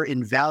lower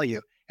in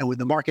value. And when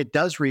the market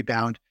does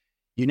rebound,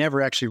 you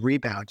never actually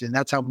rebound. And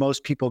that's how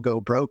most people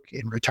go broke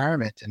in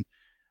retirement. And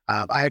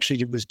I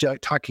actually was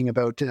talking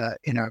about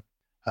in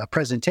a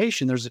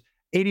presentation, there's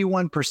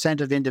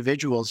 81% of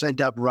individuals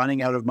end up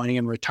running out of money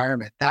in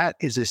retirement. That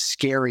is a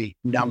scary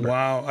number.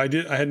 Wow. I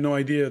had no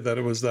idea that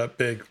it was that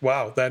big.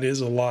 Wow. That is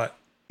a lot.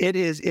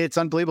 It's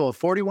unbelievable.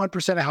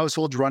 41% of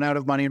households run out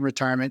of money in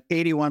retirement.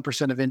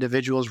 81% of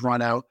individuals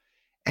run out.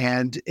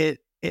 And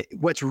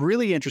what's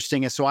really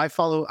interesting is, so I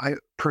follow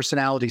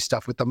personality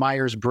stuff with the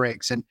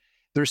Myers-Briggs, and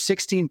there's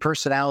 16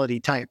 personality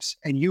types.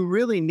 And you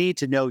really need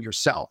to know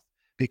yourself,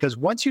 because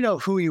once you know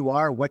who you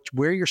are,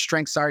 where your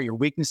strengths are, your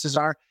weaknesses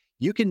are,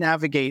 you can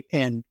navigate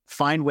and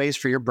find ways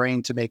for your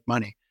brain to make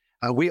money.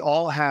 We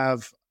all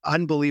have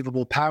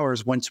unbelievable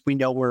powers once we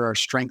know where our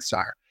strengths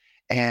are.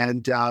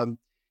 And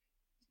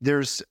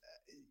there's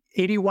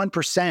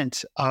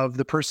 81% of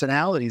the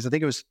personalities, I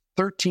think it was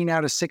 13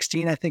 out of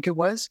 16, I think it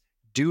was,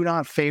 do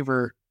not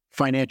favor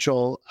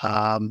financial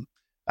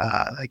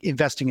like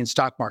investing in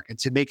stock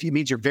markets. It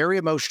means you're very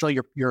emotional,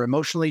 you're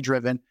emotionally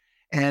driven.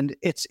 And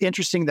it's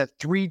interesting that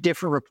 3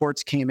 different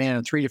reports came in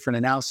and 3 different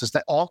analyses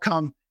that all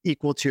come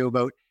equal to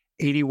about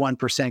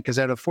 81%, because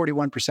out of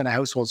 41% of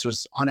households,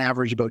 there's on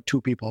average about 2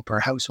 people per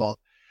household.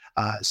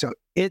 So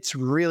it's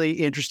really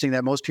interesting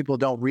that most people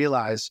don't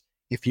realize,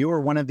 if you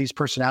are one of these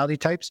personality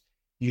types,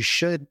 you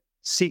should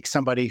seek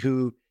somebody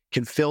who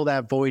can fill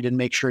that void and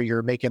make sure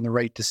you're making the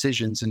right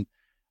decisions. And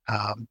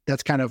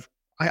that's kind of,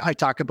 I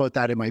talk about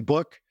that in my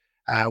book,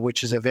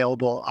 which is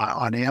available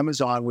on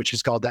Amazon, which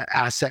is called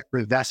Asset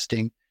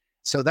Revesting.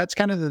 So that's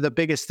kind of the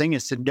biggest thing,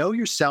 is to know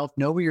yourself,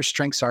 know where your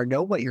strengths are,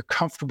 know what you're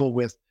comfortable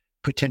with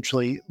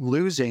potentially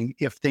losing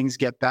if things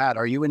get bad.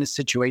 Are you in a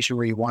situation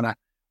where you want to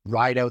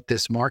ride out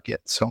this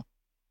market? So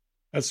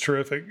that's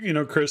terrific.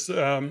 Chris,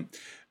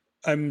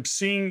 I'm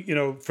seeing,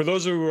 for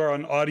those who are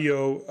on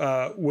audio,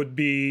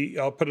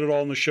 I'll put it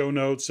all in the show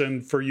notes,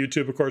 and for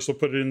YouTube, of course, we'll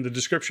put it in the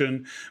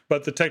description,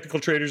 but the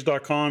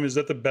technicaltraders.com, is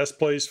that the best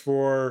place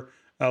for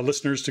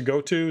listeners to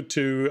go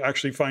to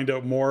actually find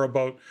out more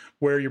about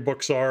where your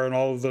books are and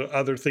all of the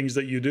other things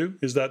that you do?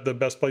 Is that the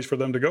best place for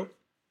them to go?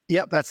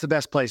 Yep, that's the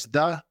best place,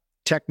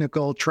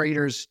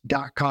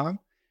 thetechnicaltraders.com.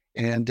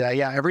 And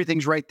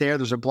everything's right there.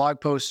 There's a blog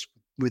post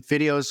with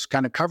videos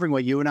kind of covering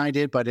what you and I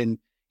did, but in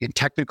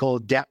technical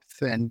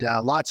depth, and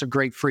lots of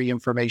great free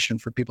information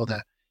for people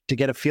to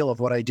get a feel of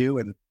what I do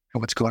and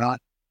what's going on.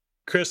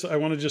 Chris, I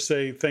want to just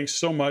say thanks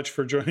so much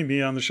for joining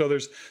me on the show.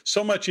 There's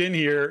so much in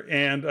here,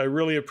 and I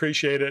really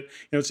appreciate it.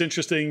 It's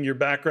interesting, your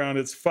background.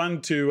 It's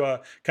fun to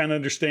kind of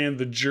understand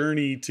the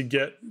journey to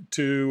get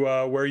to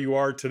where you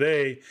are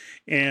today.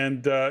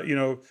 And,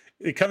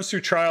 it comes through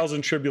trials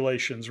and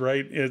tribulations,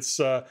 right? It's,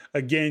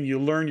 again, you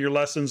learn your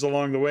lessons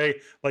along the way,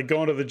 like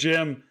going to the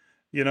gym.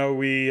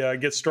 We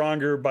get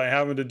stronger by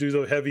having to do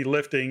the heavy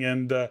lifting,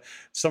 and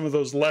some of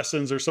those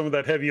lessons, or some of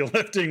that heavy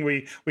lifting,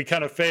 we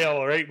kind of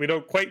fail, right? We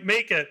don't quite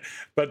make it,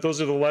 but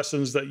those are the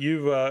lessons that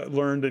you've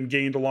learned and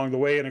gained along the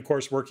way. And of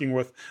course, working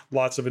with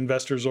lots of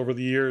investors over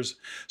the years.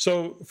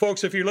 So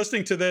folks, if you're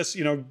listening to this,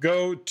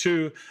 go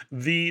to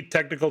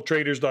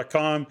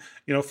thetechnicaltraders.com,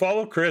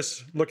 follow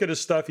Chris, look at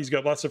his stuff. He's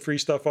got lots of free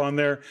stuff on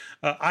there.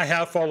 I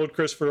have followed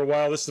Chris for a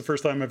while. This is the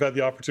first time I've had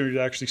the opportunity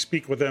to actually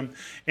speak with him,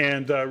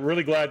 and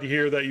really glad to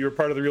hear that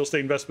you're part of the Real Estate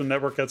Investment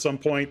Network at some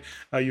point.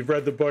 You've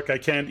read the book. I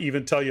can't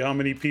even tell you how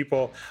many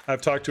people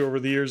I've talked to over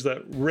the years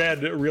that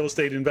read Real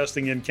Estate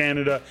Investing in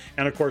Canada,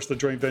 and of course the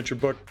joint venture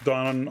book.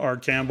 Don R.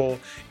 Campbell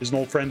is an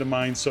old friend of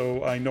mine,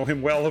 so I know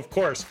him well, of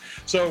course.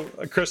 So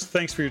Chris,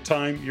 thanks for your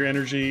time, your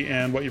energy,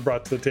 and what you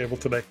brought to the table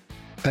today.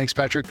 Thanks,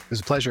 Patrick. It was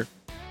a pleasure.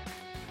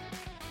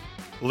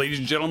 Ladies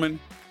and gentlemen,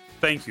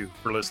 thank you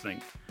for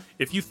listening.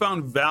 If you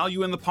found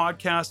value in the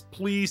podcast,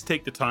 please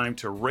take the time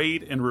to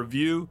rate and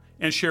review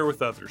and share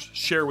with others.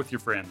 Share with your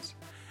friends.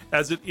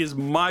 As it is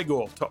my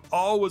goal to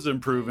always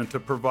improve and to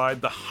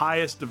provide the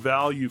highest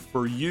value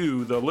for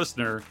you, the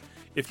listener.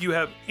 If you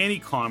have any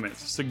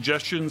comments,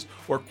 suggestions,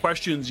 or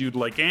questions you'd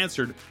like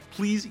answered,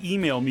 please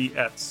email me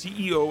at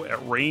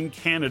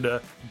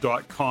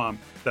ceo@reincanada.com.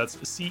 That's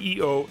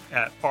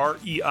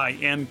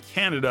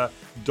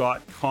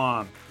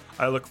ceo@reincanada.com.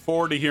 I look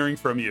forward to hearing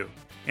from you.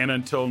 And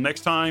until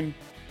next time,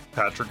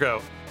 Patrick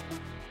out.